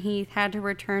 Kara and Heath had to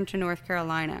return to North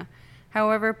Carolina.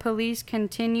 However, police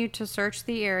continued to search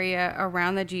the area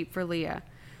around the Jeep for Leah.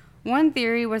 One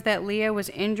theory was that Leah was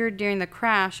injured during the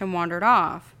crash and wandered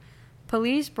off.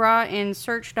 Police brought in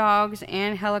search dogs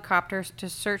and helicopters to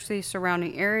search the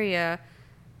surrounding area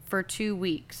for 2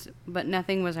 weeks, but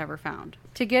nothing was ever found.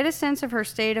 To get a sense of her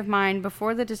state of mind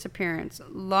before the disappearance,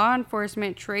 law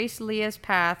enforcement traced Leah's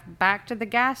path back to the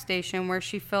gas station where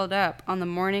she filled up on the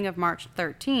morning of March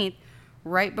 13th,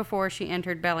 right before she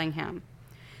entered Bellingham.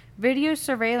 Video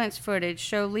surveillance footage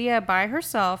show Leah by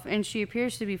herself, and she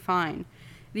appears to be fine.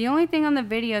 The only thing on the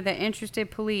video that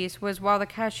interested police was while the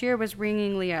cashier was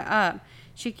ringing Leah up,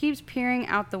 she keeps peering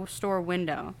out the store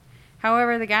window.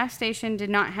 However, the gas station did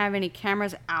not have any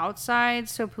cameras outside,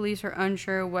 so police are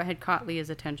unsure what had caught Leah's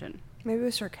attention. Maybe it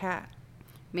was her cat.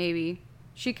 Maybe.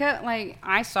 She kept,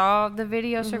 I saw the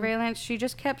video surveillance. She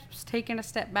just kept taking a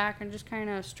step back and just kind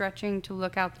of stretching to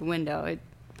look out the window.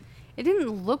 It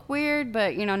didn't look weird,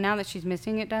 but, now that she's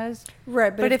missing, it does.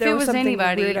 Right, but if there was something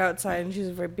anybody weird outside and she's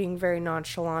being very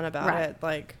nonchalant about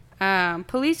it,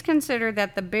 police considered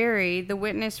that the Barry, the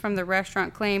witness from the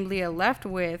restaurant claimed Leah left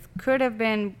with, could have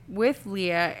been with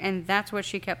Leah, and that's what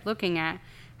she kept looking at.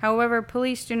 However,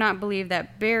 police do not believe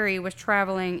that Barry was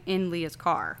traveling in Leah's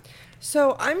car.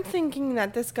 So I'm thinking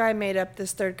that this guy made up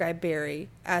this third guy, Barry,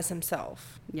 as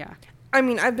himself. Yeah. I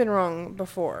mean, I've been wrong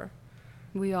before.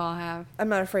 We all have. I'm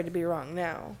not afraid to be wrong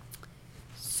now.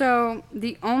 So,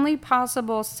 the only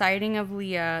possible sighting of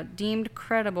Leah deemed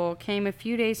credible came a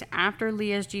few days after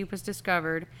Leah's Jeep was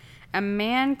discovered. A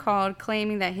man called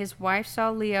claiming that his wife saw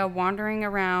Leah wandering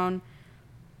around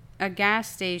a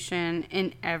gas station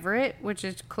in Everett, which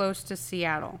is close to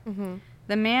Seattle. Mm-hmm.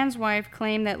 The man's wife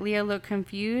claimed that Leah looked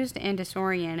confused and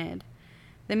disoriented.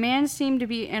 The man seemed to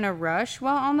be in a rush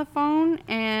while on the phone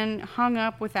and hung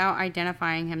up without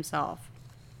identifying himself.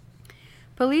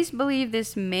 Police believe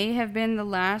this may have been the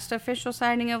last official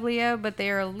sighting of Leah, but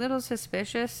they are a little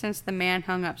suspicious since the man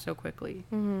hung up so quickly.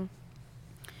 Mm-hmm.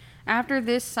 After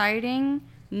this sighting,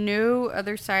 no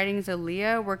other sightings of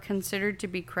Leah were considered to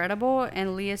be credible,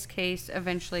 and Leah's case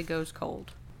eventually goes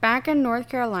cold. Back in North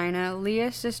Carolina,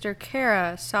 Leah's sister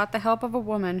Kara sought the help of a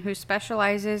woman who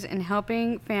specializes in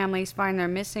helping families find their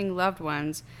missing loved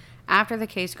ones after the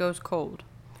case goes cold,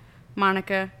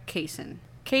 Monica Kaysen.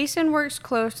 Kaysen works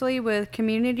closely with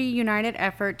Community United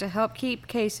effort to help keep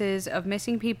cases of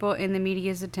missing people in the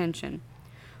media's attention.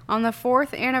 On the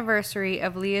 4th anniversary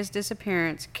of Leah's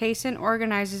disappearance, Kaysen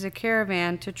organizes a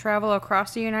caravan to travel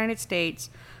across the United States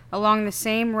along the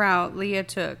same route Leah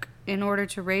took in order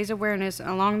to raise awareness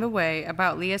along the way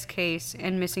about Leah's case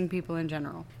and missing people in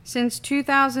general. Since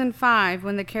 2005,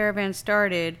 when the caravan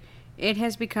started, it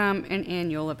has become an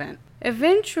annual event.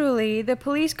 Eventually, the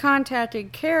police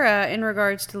contacted Kara in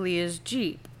regards to Leah's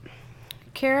Jeep.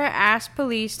 Kara asked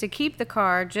police to keep the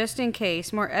car just in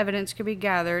case more evidence could be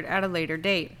gathered at a later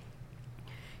date.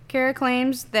 Kara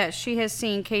claims that she has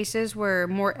seen cases where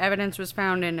more evidence was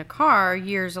found in a car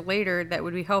years later that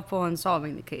would be helpful in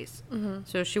solving the case. Mm-hmm.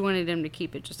 So she wanted them to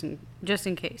keep it just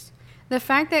in case. The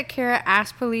fact that Kara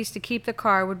asked police to keep the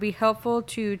car would be helpful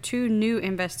to 2 new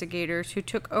investigators who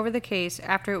took over the case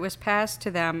after it was passed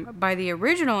to them by the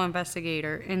original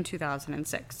investigator in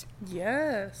 2006.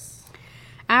 Yes.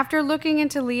 After looking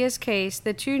into Leah's case,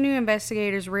 the 2 new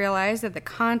investigators realized that the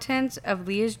contents of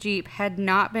Leah's Jeep had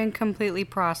not been completely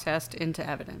processed into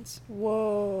evidence.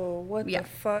 Whoa, what the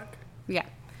fuck? Yeah.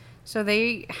 So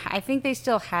I think they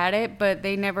still had it, but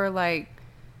they never,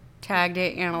 tagged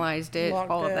it, analyzed it,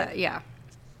 Locked all of it. that. Yeah.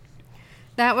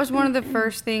 That was one of the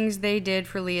first things they did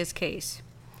for Leah's case.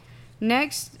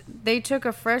 Next, they took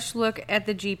a fresh look at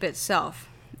the Jeep itself.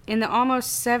 In the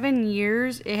almost 7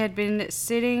 years it had been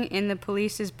sitting in the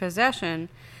police's possession,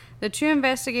 the 2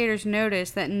 investigators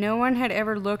noticed that no one had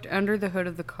ever looked under the hood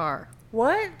of the car.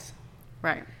 What?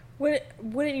 Right.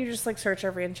 Wouldn't you just, search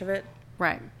every inch of it?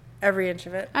 Right. Every inch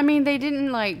of it? I mean, they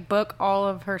didn't, book all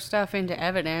of her stuff into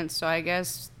evidence, so I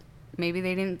guess maybe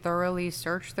they didn't thoroughly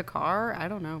search the car. I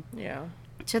don't know. Yeah.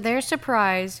 To their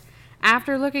surprise,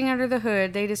 after looking under the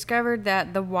hood, they discovered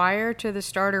that the wire to the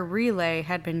starter relay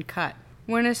had been cut.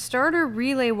 When a starter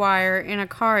relay wire in a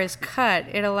car is cut,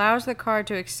 it allows the car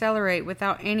to accelerate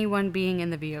without anyone being in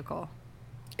the vehicle.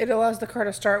 It allows the car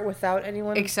to start without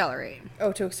anyone... Accelerate.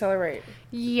 Oh, to accelerate.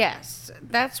 Yes.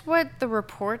 That's what the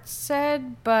reports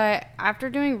said, but after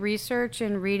doing research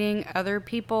and reading other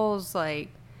people's,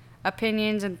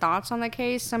 opinions and thoughts on the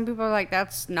case, some people are like,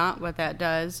 that's not what that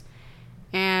does.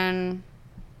 And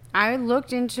I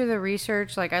looked into the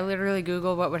research, I literally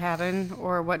Googled what would happen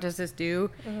or what does this do.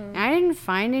 Mm-hmm. And I didn't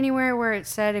find anywhere where it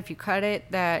said if you cut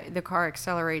it that the car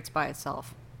accelerates by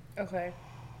itself. Okay.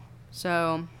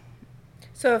 So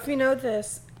if you know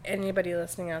this, anybody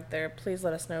listening out there, please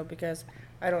let us know because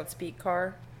I don't speak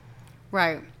car.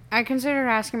 Right. I considered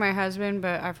asking my husband,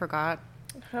 but I forgot.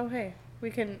 Oh, hey. We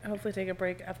can hopefully take a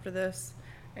break after this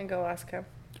and go ask him.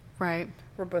 Right.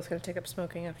 We're both going to take up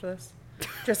smoking after this.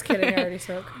 Just kidding, I already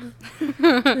smoke.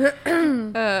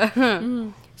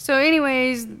 So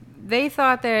anyways, they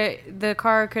thought that the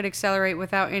car could accelerate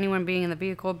without anyone being in the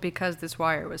vehicle because this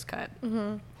wire was cut.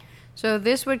 Mm-hmm. So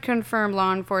this would confirm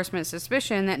law enforcement's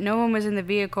suspicion that no one was in the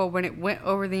vehicle when it went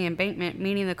over the embankment,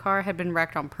 meaning the car had been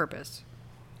wrecked on purpose.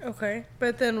 Okay,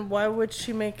 but then why would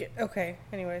she make it... Okay,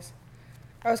 anyways.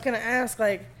 I was going to ask,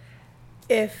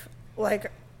 if,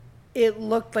 it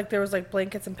looked like there was,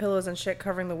 blankets and pillows and shit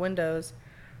covering the windows,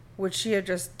 would she have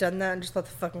just done that and just let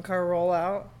the fucking car roll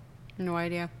out? No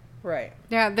idea. Right.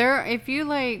 Yeah, if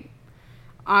you,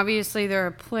 obviously there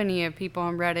are plenty of people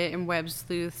on Reddit and web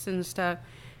sleuths and stuff,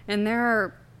 and there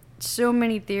are so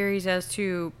many theories as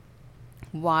to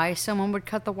why someone would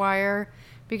cut the wire.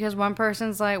 Because one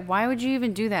person's like, why would you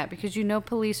even do that? Because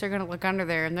police are going to look under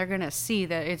there and they're going to see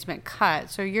that it's been cut.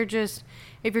 So if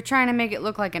you're trying to make it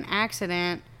look like an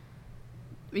accident,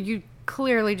 you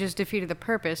clearly just defeated the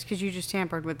purpose because you just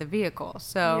tampered with the vehicle.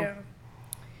 So yeah.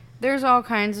 There's all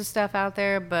kinds of stuff out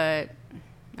there, but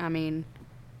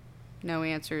no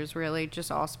answers really,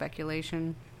 just all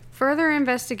speculation. Further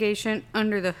investigation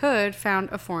under the hood found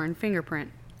a foreign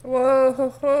fingerprint.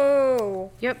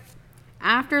 Whoa. Yep.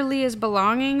 After Leah's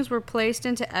belongings were placed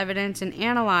into evidence and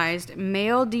analyzed,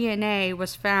 male DNA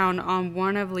was found on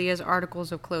one of Leah's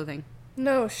articles of clothing.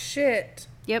 No shit.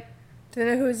 Yep. Do you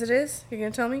know whose it is? You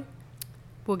gonna tell me?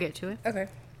 We'll get to it. Okay.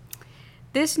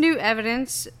 This new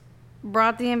evidence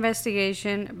brought the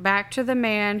investigation back to the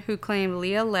man who claimed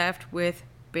Leah left with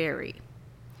Barry.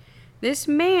 This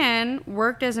man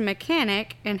worked as a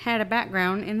mechanic and had a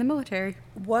background in the military.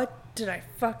 What did I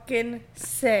fucking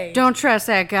say? Don't trust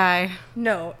that guy.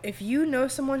 No, if you know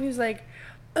someone who's like,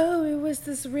 oh, it was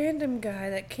this random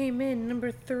guy that came in,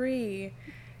 number 3.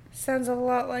 Sounds a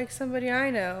lot like somebody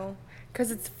I know. Because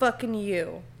it's fucking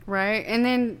you. Right? And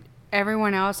then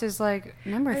everyone else is like,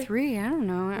 number 3? I don't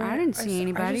know. I didn't see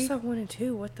anybody. I just saw 1 and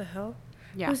 2. What the hell?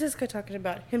 Yeah. Who's this guy talking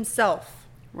about? Himself.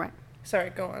 Right.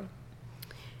 Sorry, go on.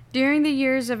 During the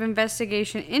years of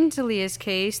investigation into Leah's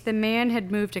case, the man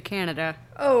had moved to Canada.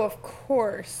 Oh, of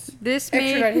course. This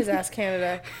Extradite his ass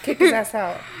Canada. Kick his ass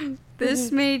out.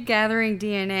 This made gathering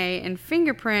DNA and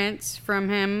fingerprints from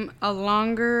him a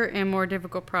longer and more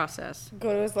difficult process.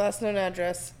 Go to his last known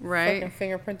address. Right. Fucking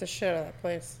fingerprint the shit out of that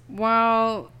place.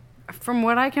 While, from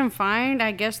what I can find,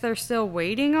 I guess they're still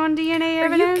waiting on DNA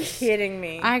evidence. Are you kidding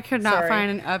me? I could not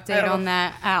find an update on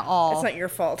that at all. It's not your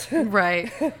fault. Right.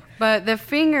 But the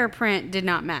fingerprint did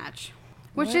not match.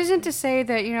 Which What? isn't to say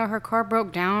that, you know, her car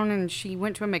broke down and she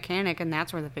went to a mechanic and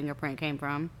that's where the fingerprint came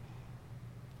from.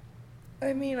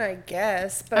 I mean, I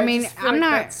guess. But I mean, just feel I'm like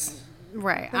not... that's-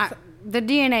 Right. The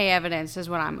DNA evidence is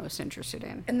what I'm most interested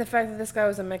in. And the fact that this guy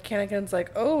was a mechanic and it's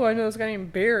like, oh, I know this guy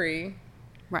named Barry.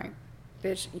 Right.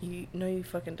 Bitch, you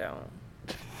fucking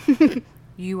don't.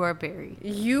 You are Barry.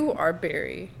 You are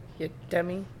Barry, you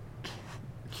dummy.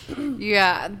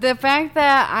 Yeah, the fact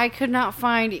that I could not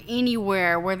find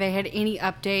anywhere where they had any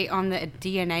update on the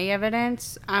DNA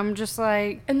evidence, I'm just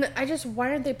like... And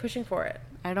why aren't they pushing for it?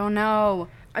 I don't know.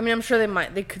 I mean, I'm sure they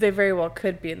might. They very well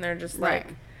could be, and they're just like...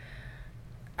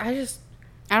 Right.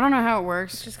 I don't know how it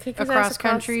works. Just kick his across ass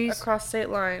countries. across state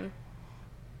line.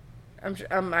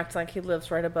 I'm acting like he lives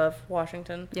right above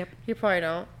Washington. Yep. He probably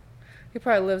don't. He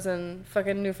probably lives in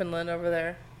fucking Newfoundland over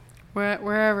there.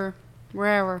 Wherever.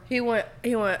 He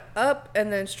went up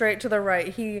and then straight to the right.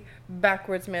 He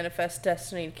backwards manifests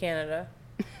destiny to Canada.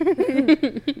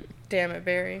 Damn it,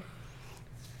 Barry.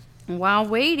 While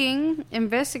waiting,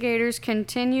 investigators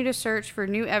continue to search for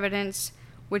new evidence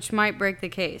which might break the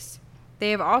case.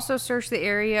 They have also searched the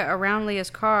area around Leah's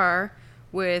car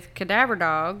with cadaver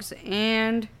dogs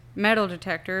and metal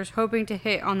detectors, hoping to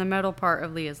hit on the metal part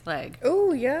of Leah's leg.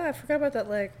 Oh, yeah, I forgot about that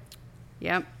leg.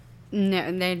 Yep.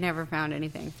 No, they never found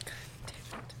anything.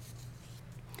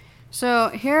 So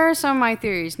here are some of my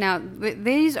theories. Now,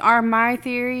 these are my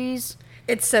theories.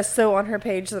 It says so on her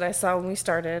page that I saw when we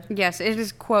started. Yes, it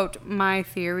is, quote, my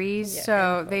theories. Yeah,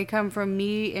 so they come from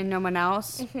me and no one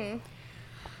else. Mm-hmm.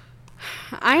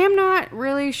 I am not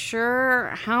really sure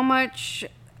how much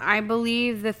I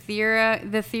believe the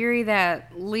theory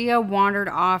that Leah wandered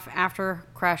off after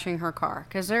crashing her car.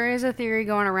 Because there is a theory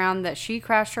going around that she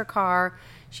crashed her car.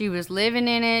 She was living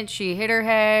in it. She hit her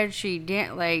head. She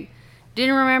didn't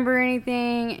remember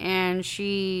anything. And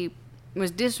she was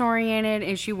disoriented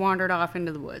and she wandered off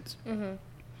into the woods. Mm-hmm.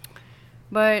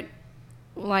 But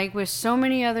like with so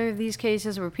many other of these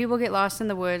cases where people get lost in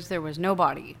the woods, there was no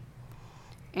body.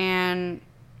 And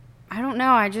I don't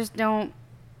know, I just don't...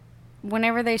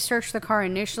 Whenever they searched the car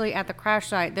initially at the crash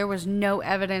site, there was no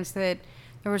evidence that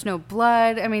there was no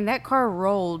blood. I mean, that car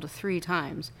rolled 3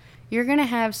 times. You're going to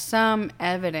have some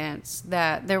evidence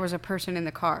that there was a person in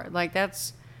the car. Like,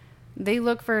 that's... They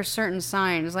look for certain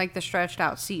signs, like the stretched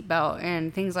out seatbelt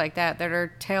and things like that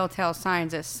are telltale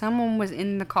signs that someone was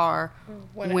in the car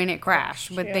when it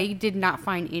crashed. But they did not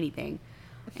find anything.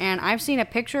 And I've seen a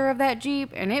picture of that Jeep,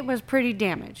 and it was pretty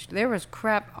damaged. There was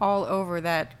crap all over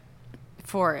that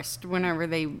forest whenever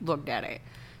they looked at it.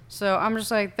 So I'm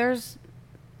just like,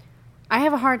 I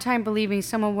have a hard time believing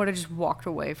someone would have just walked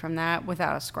away from that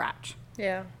without a scratch.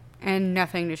 Yeah. And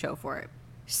nothing to show for it.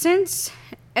 Since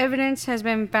evidence has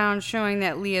been found showing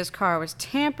that Leah's car was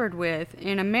tampered with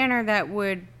in a manner that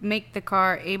would make the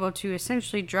car able to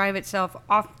essentially drive itself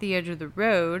off the edge of the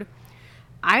road,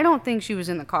 I don't think she was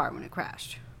in the car when it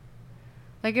crashed.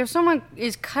 Like, if someone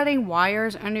is cutting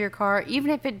wires under your car, even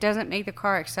if it doesn't make the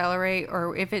car accelerate,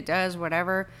 or if it does,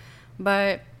 whatever,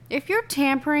 but if you're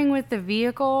tampering with the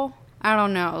vehicle, I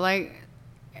don't know, like,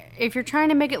 if you're trying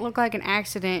to make it look like an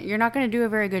accident, you're not going to do a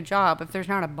very good job if there's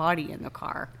not a body in the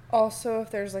car. Also, if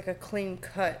there's, like, a clean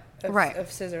cut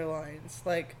of scissor lines.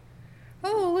 Like,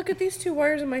 oh, look at these 2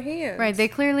 wires in my hands. Right, they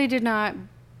clearly did not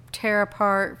tear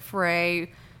apart,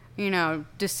 fray,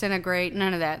 disintegrate,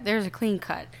 none of that. There's a clean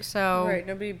cut, so... Right,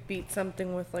 nobody beat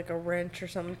something with, like, a wrench or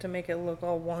something to make it look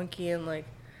all wonky and, like,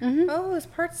 oh, this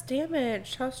part's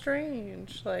damaged. How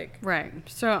strange. Like... Right.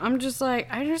 So, I'm just like,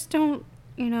 I just don't,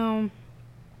 I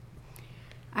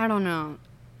don't know.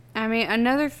 I mean,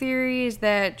 another theory is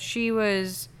that she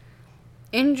was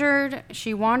injured,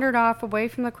 she wandered off away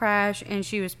from the crash, and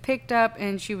she was picked up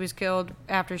and she was killed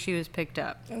after she was picked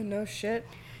up. Oh, no shit.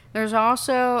 There's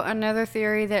also another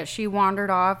theory that she wandered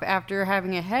off after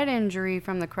having a head injury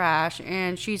from the crash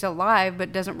and she's alive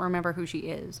but doesn't remember who she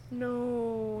is.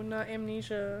 No, not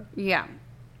amnesia. Yeah.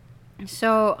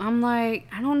 So I'm like,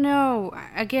 I don't know.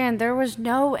 Again, there was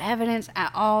no evidence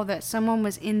at all that someone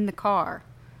was in the car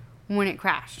when it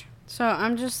crashed. So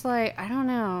I'm just like, I don't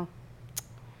know.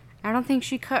 I don't think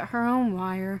she cut her own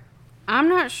wire. I'm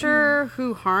not sure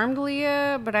who harmed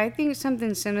Leah, but I think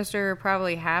something sinister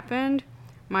probably happened.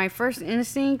 My first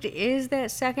instinct is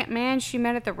that second man she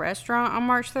met at the restaurant on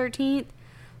March 13th.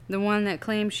 The one that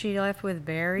claimed she left with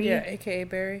Barry. Yeah, a.k.a.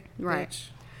 Barry. Right. Bitch.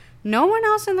 No one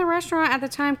else in the restaurant at the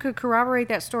time could corroborate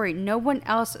that story. No one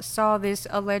else saw this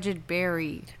alleged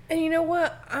Barry. And you know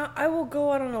what? I will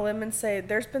go out on a limb and say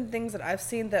there's been things that I've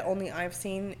seen that only I've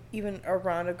seen, even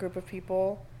around a group of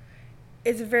people.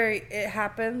 It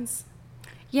happens.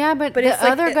 Yeah, but the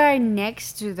other guy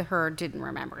next to her didn't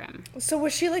remember him. So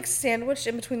was she like sandwiched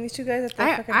in between these two guys at the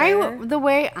fucking diner? The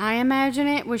way I imagine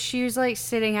it was she was like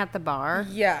sitting at the bar.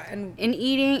 Yeah, and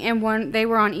eating, and they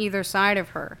were on either side of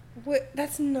her.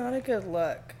 That's not a good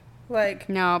look. Like,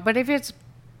 no, but if it's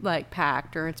like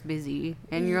packed or it's busy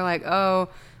and you're like, oh,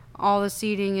 all the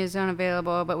seating is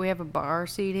unavailable, but we have a bar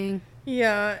seating.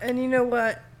 Yeah, and you know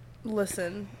what?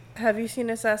 Listen, have you seen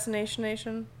Assassination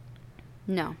Nation?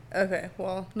 No. Okay,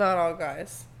 well, not all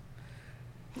guys.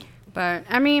 But,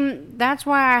 I mean, that's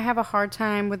why I have a hard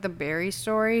time with the Barry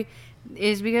story,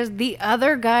 is because the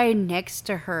other guy next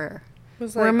to her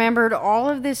remembered all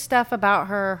of this stuff about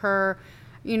her,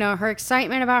 you know, her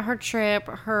excitement about her trip,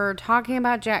 her talking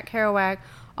about Jack Kerouac,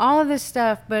 all of this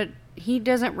stuff, but he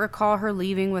doesn't recall her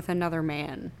leaving with another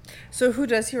man. So who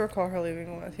does he recall her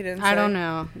leaving with? He didn't say? I don't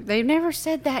know. They've never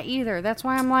said that either. That's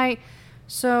why I'm like,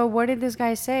 so what did this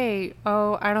guy say?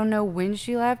 Oh, I don't know when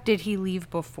she left. Did he leave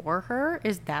before her?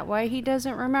 Is that why he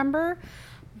doesn't remember?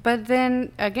 But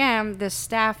then, again, the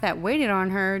staff that waited on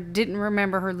her didn't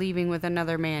remember her leaving with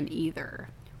another man either.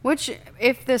 Which,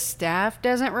 if the staff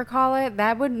doesn't recall it,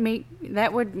 that would make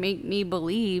me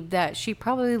believe that she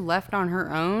probably left on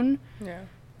her own. Yeah.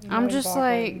 I'm just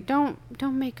like, don't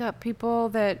make up people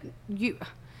that you...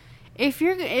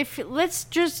 If let's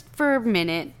just for a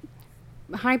minute...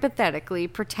 hypothetically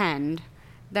pretend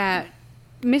that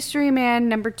Mystery Man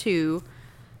number 2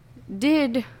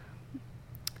 did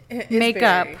make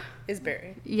up. Is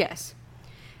Barry. Yes.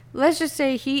 Let's just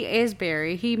say he is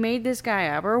Barry. He made this guy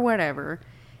up or whatever.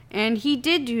 And he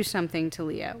did do something to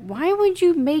Leah. Why would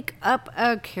you make up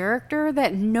a character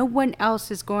that no one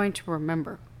else is going to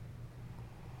remember?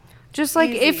 Just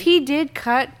like if he did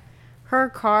cut her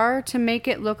car to make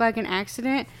it look like an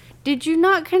accident... Did you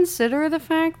not consider the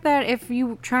fact that if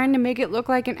you're trying to make it look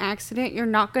like an accident, you're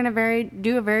not going to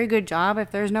do a very good job if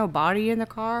there's no body in the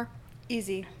car?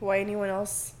 Easy. Why anyone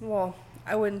else? Well,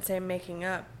 I wouldn't say making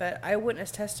up, but eyewitness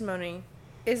testimony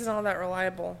isn't all that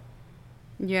reliable.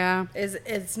 Yeah.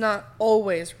 It's not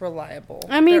always reliable.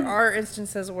 I mean, there are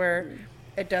instances where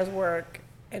it does work,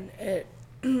 and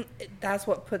that's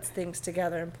what puts things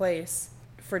together in place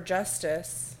for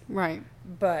justice. Right.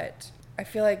 But I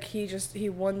feel like he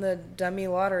won the dummy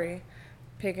lottery,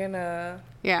 picking a...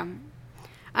 Yeah.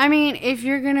 I mean, if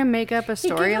you're going to make up a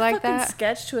story like that...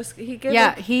 sketch to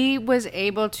he was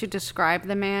able to describe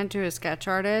the man to a sketch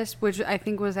artist, which I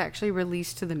think was actually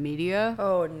released to the media.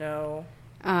 Oh, no.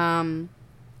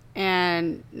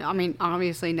 And, I mean,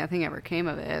 obviously nothing ever came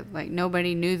of it. Like,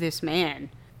 nobody knew this man.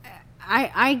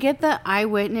 I get the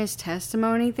eyewitness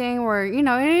testimony thing where, you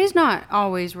know, it is not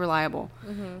always reliable.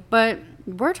 Mm-hmm. But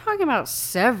we're talking about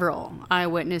several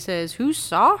eyewitnesses who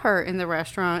saw her in the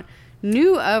restaurant,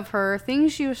 knew of her,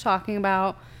 things she was talking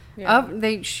about. Yeah.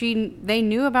 They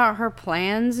knew about her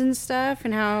plans and stuff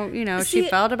and how, you know, she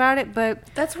felt about it.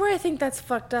 But that's where I think that's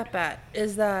fucked up at,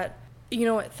 is that, you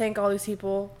know what, thank all these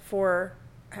people for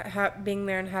being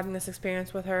there and having this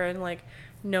experience with her and, like,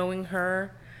 knowing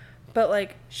her. But,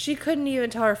 like, she couldn't even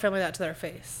tell her family that to their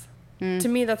face. Mm. To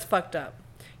me, that's fucked up.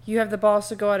 You have the balls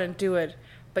to go out and do it,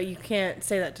 but you can't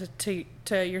say that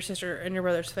to your sister and your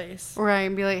brother's face. Right,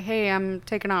 and be like, hey, I'm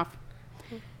taking off.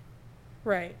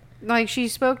 Right. Like, she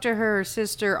spoke to her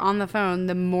sister on the phone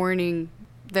the morning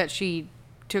that she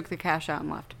took the cash out and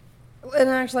left. And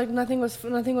actually, like, nothing was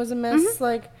amiss. Mm-hmm.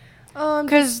 Like,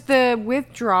 because the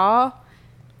withdrawal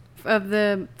of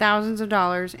the thousands of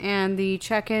dollars and the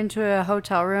check-in to a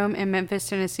hotel room in Memphis,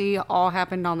 Tennessee all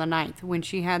happened on the 9th when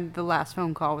she had the last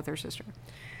phone call with her sister.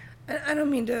 I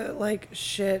don't mean to, like,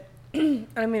 shit. I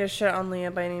don't mean to shit on Leah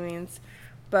by any means.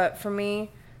 But for me,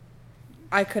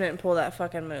 I couldn't pull that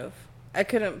fucking move. I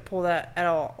couldn't pull that at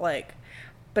all. Like,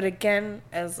 but again,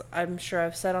 as I'm sure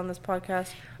I've said on this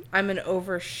podcast, I'm an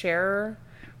oversharer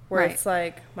where Right. it's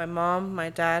like my mom, my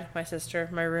dad, my sister,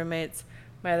 my roommates,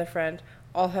 my other friend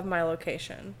all have my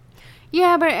location.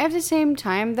 Yeah, but at the same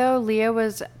time, though, Leah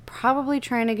was probably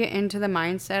trying to get into the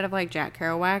mindset of like Jack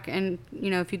Kerouac. And, you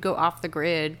know, if you go off the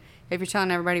grid, if you're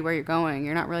telling everybody where you're going,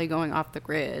 you're not really going off the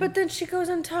grid. But then she goes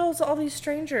and tells all these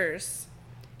strangers.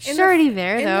 She's already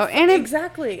there, though.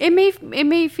 Exactly. It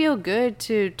may feel good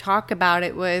to talk about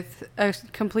it with a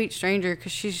complete stranger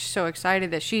because she's so excited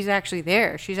that she's actually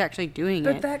there. She's actually doing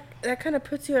it. But that kind of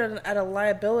puts you at a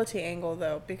liability angle,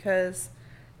 though, because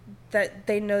that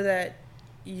they know that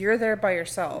you're there by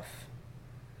yourself.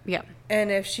 Yeah.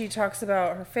 And if she talks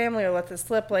about her family or lets it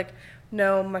slip, like,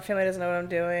 no, my family doesn't know what I'm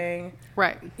doing.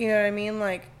 Right. You know what I mean?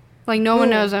 Like no one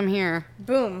knows I'm here.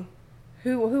 Boom.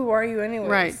 Who are you anyways?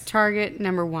 Right. Target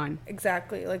number 1.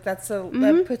 Exactly. Like that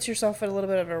puts yourself at a little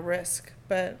bit of a risk.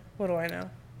 But what do I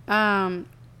know?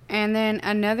 And then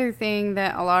another thing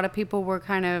that a lot of people were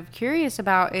kind of curious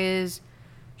about is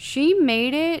she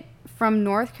made it from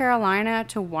North Carolina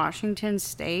to Washington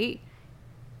State,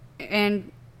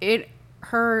 and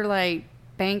her like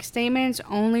bank statements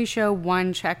only show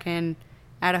one check-in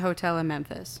at a hotel in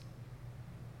Memphis.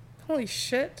 Holy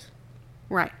shit.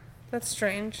 Right. That's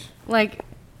strange. Like,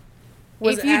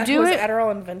 Was if you do it,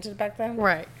 Adderall invented back then?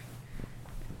 right.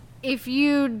 If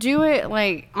you do it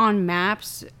like on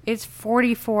maps, it's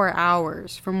 44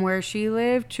 hours from where she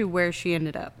lived to where she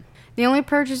ended up. The only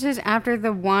purchases after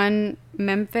the one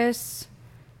Memphis,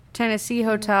 Tennessee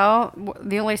hotel,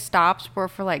 the only stops were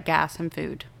for like gas and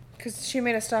food. Because she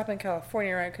made a stop in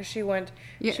California, right? Because she went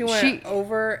Yeah,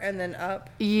 over and then up.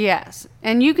 Yes.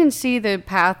 And you can see the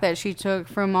path that she took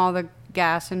from all the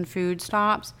gas and food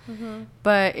stops,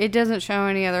 but it doesn't show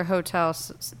any other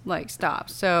hotels like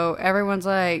stops. So everyone's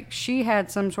like, she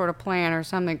had some sort of plan or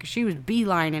something because she was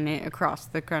beelining it across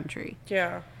the country.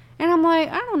 Yeah. And I'm like,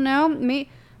 I don't know.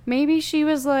 Maybe she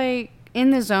was like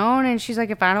in the zone and she's like,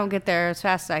 if I don't get there as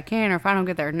fast as I can, or if I don't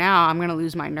get there now, I'm going to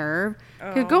lose my nerve.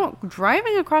 Because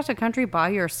driving across the country by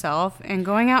yourself and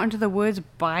going out into the woods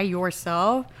by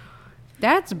yourself,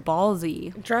 that's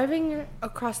ballsy. Driving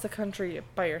across the country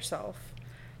by yourself.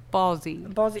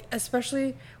 Ballsy.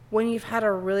 Especially when you've had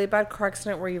a really bad car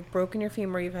accident where you've broken your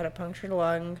femur, you've had a punctured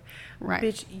lung. Right.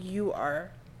 Bitch, you are,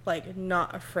 like,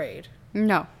 not afraid.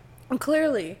 No. And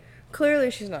clearly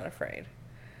she's not afraid.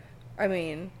 I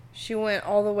mean, she went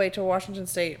all the way to Washington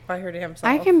State by her damn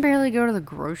self. I can barely go to the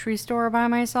grocery store by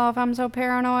myself. I'm so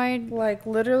paranoid. Like,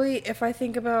 literally, if I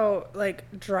think about,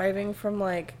 like, driving from,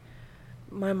 like,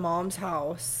 my mom's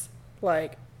house,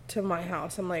 like, to my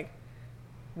house, I'm like,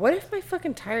 what if my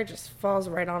fucking tire just falls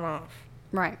right on off?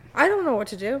 Right. I don't know what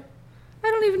to do. I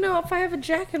don't even know if I have a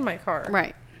jack in my car.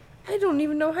 Right. I don't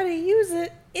even know how to use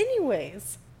it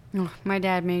anyways. Oh, my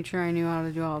dad made sure I knew how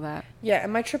to do all that. Yeah,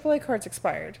 and my AAA card's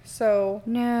expired, so...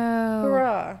 No.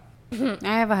 Hurrah.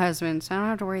 I have a husband, so I don't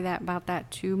have to worry about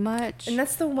that too much. And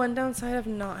that's the one downside of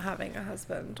not having a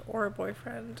husband or a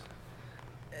boyfriend.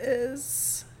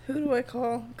 Is... Who do I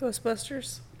call?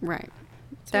 Ghostbusters. Right.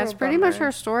 That's pretty much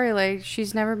her story. Like,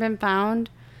 she's never been found.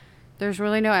 There's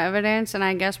really no evidence, and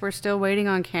I guess we're still waiting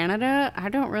on Canada. I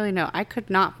don't really know. I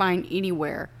could not find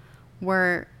anywhere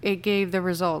where it gave the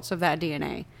results of that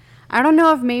DNA. I don't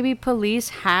know if maybe police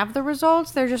have the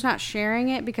results. They're just not sharing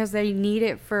it because they need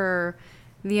it for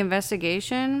the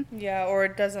investigation. Yeah, or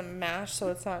it doesn't match, so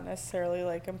it's not necessarily,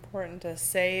 like, important to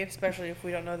say, especially if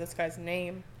we don't know this guy's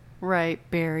name. Right,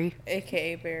 Barry.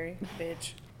 AKA Barry,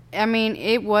 bitch. I mean,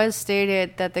 it was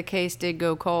stated that the case did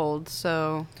go cold,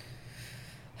 so...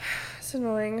 It's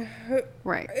annoying.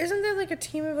 Right. Isn't there, like, a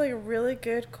team of, like, really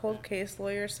good cold case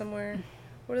lawyers somewhere?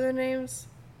 What are their names?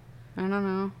 I don't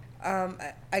know.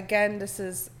 Again, this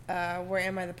is Where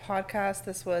Am I, the podcast.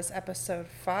 This was episode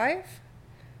 5?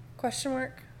 Question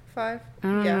mark? 5? I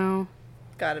don't know.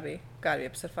 Gotta be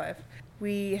episode 5.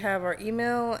 We have our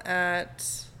email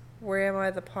at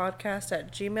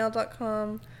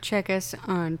whereamithepodcast@gmail.com. Check us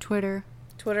on Twitter.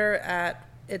 Twitter at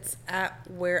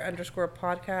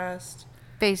where_podcast.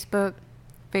 Facebook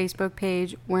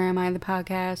page, Where Am I the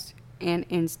Podcast, and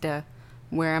Insta,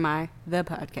 Where Am I the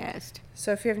Podcast.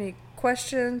 So if you have any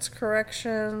questions,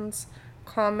 corrections,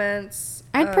 comments...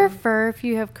 I'd prefer if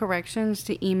you have corrections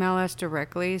to email us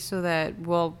directly so that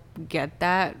we'll get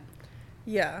that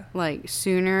Yeah. like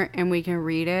sooner and we can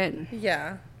read it.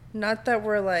 Yeah. Not that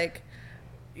we're like,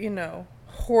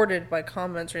 hoarded by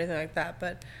comments or anything like that,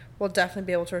 but we'll definitely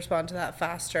be able to respond to that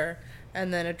faster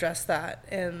and then address that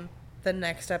in the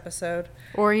next episode.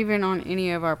 Or even on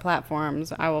any of our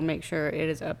platforms, I will make sure it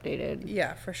is updated.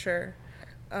 Yeah, for sure.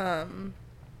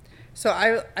 So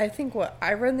I think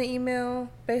I run the email.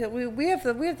 Basically, we have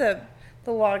the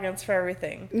logins for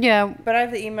everything. Yeah. But I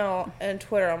have the email and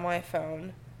Twitter on my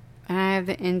phone. And I have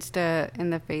the Insta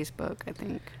and the Facebook, I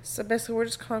think. So basically, we're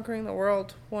just conquering the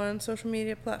world one social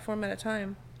media platform at a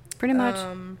time. Pretty much.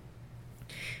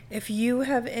 If you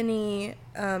have any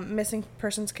missing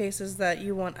persons cases that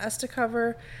you want us to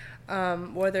cover,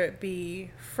 whether it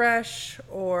be fresh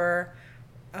or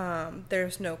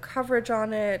there's no coverage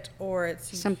on it, or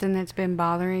it's something that's been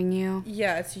bothering you.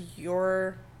 Yeah, it's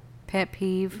your pet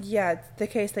peeve. Yeah, it's the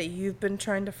case that you've been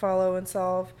trying to follow and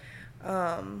solve.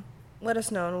 Let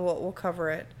us know and we'll cover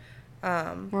it.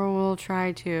 Or we'll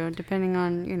try to, depending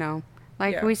on,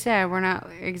 like we said, we're not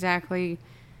exactly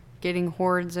getting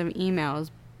hordes of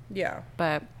emails. Yeah.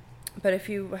 But if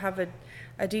you have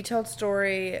a detailed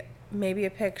story, maybe a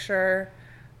picture,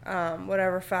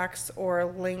 whatever facts or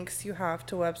links you have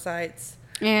to websites.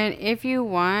 And if you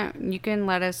want, you can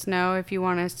let us know if you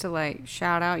want us to, like,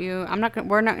 shout out you.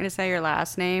 We're not going to say your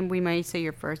last name. We may say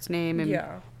your first name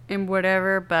and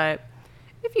whatever, but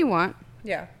if you want.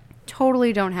 Yeah.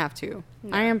 Totally don't have to.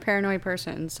 No. I am a paranoid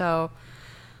person, so.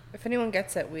 If anyone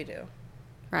gets it, we do.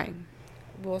 Right.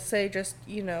 We'll say just,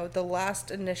 the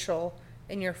last initial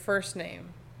in your first name.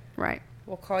 Right.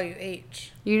 We'll call you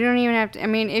H. You don't even have to. I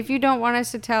mean, if you don't want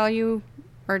us to tell you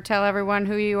or tell everyone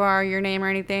who you are, your name or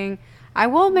anything, I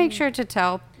will make sure to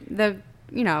tell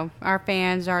our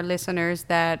fans, our listeners,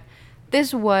 that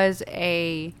this was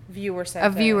a viewer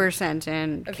sent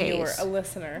in case. A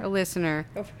listener. A listener.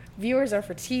 Viewers are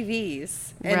for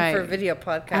TVs and for video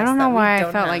podcasts. I don't know why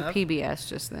I felt like PBS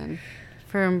just then.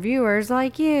 From viewers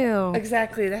like you.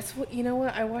 Exactly. That's what,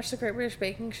 what? I watched the Great British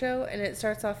Baking Show, and it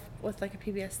starts off with, like, a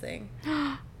PBS thing.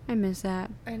 I miss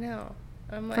that. I know.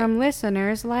 I'm like, from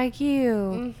listeners like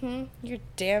you. Mm-hmm. You're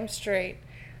damn straight.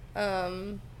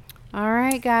 All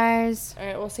right, guys. All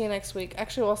right, we'll see you next week.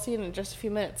 Actually, we'll see you in just a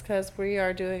few minutes, because we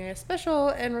are doing a special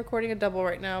and recording a double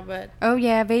right now, but... Oh,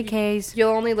 yeah, vacays.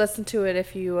 You'll only listen to it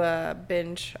if you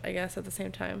binge, I guess, at the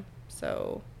same time,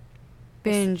 so...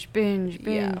 Binge.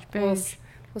 We'll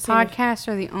Podcasts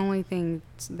are the only things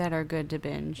that are good to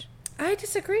binge. I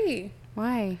disagree.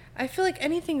 Why? I feel like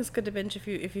anything is good to binge if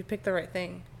you pick the right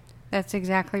thing. That's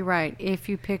exactly right. If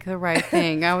you pick the right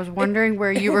thing. I was wondering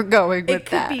where you were going with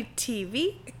that. It could be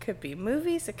TV. It could be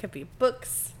movies. It could be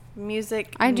books,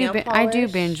 music, I do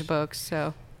binge books,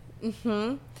 so.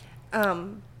 Mm-hmm.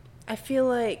 I feel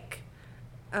like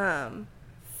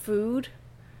food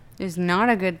is not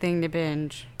a good thing to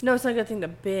binge. No, it's not a good thing to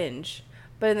binge.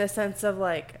 But in the sense of,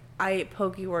 like, I ate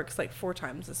Pokeworks, like, 4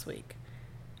 times this week.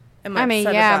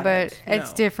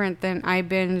 It's different than I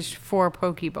binged 4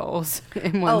 Poke Bowls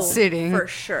in one sitting. For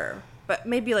sure. But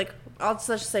maybe, like, let's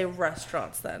just say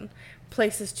restaurants then.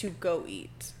 Places to go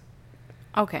eat.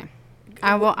 Okay.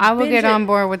 I will get on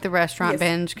board with the restaurant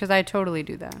binge, because I totally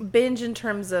do that. Binge in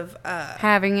terms of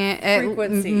having it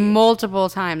frequency. Multiple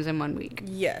times in 1 week.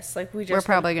 Yes, like we're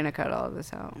probably going to cut all of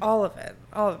this out. All of it,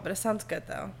 but it sounds good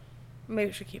though. Maybe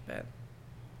we should keep it.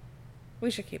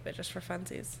 We should keep it just for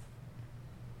funsies.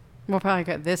 We'll probably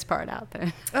cut this part out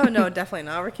then. Oh, no, definitely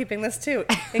not. We're keeping this too,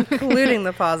 including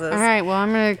the pauses. All right, well,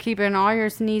 I'm going to keep in all your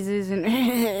sneezes and...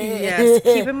 Yes,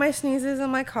 keeping my sneezes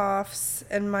and my coughs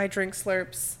and my drink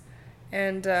slurps.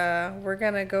 And we're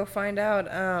going to go find out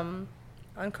on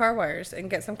Car Wires and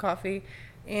get some coffee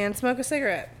and smoke a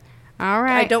cigarette. All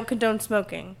right. I don't condone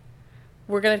smoking.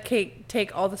 We're going to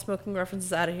take all the smoking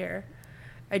references out of here.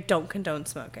 I don't condone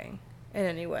smoking in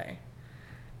any way.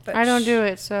 But I don't do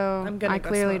it, so I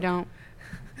clearly don't.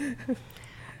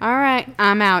 All right.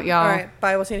 I'm out, y'all. All right.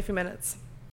 Bye. We'll see you in a few minutes.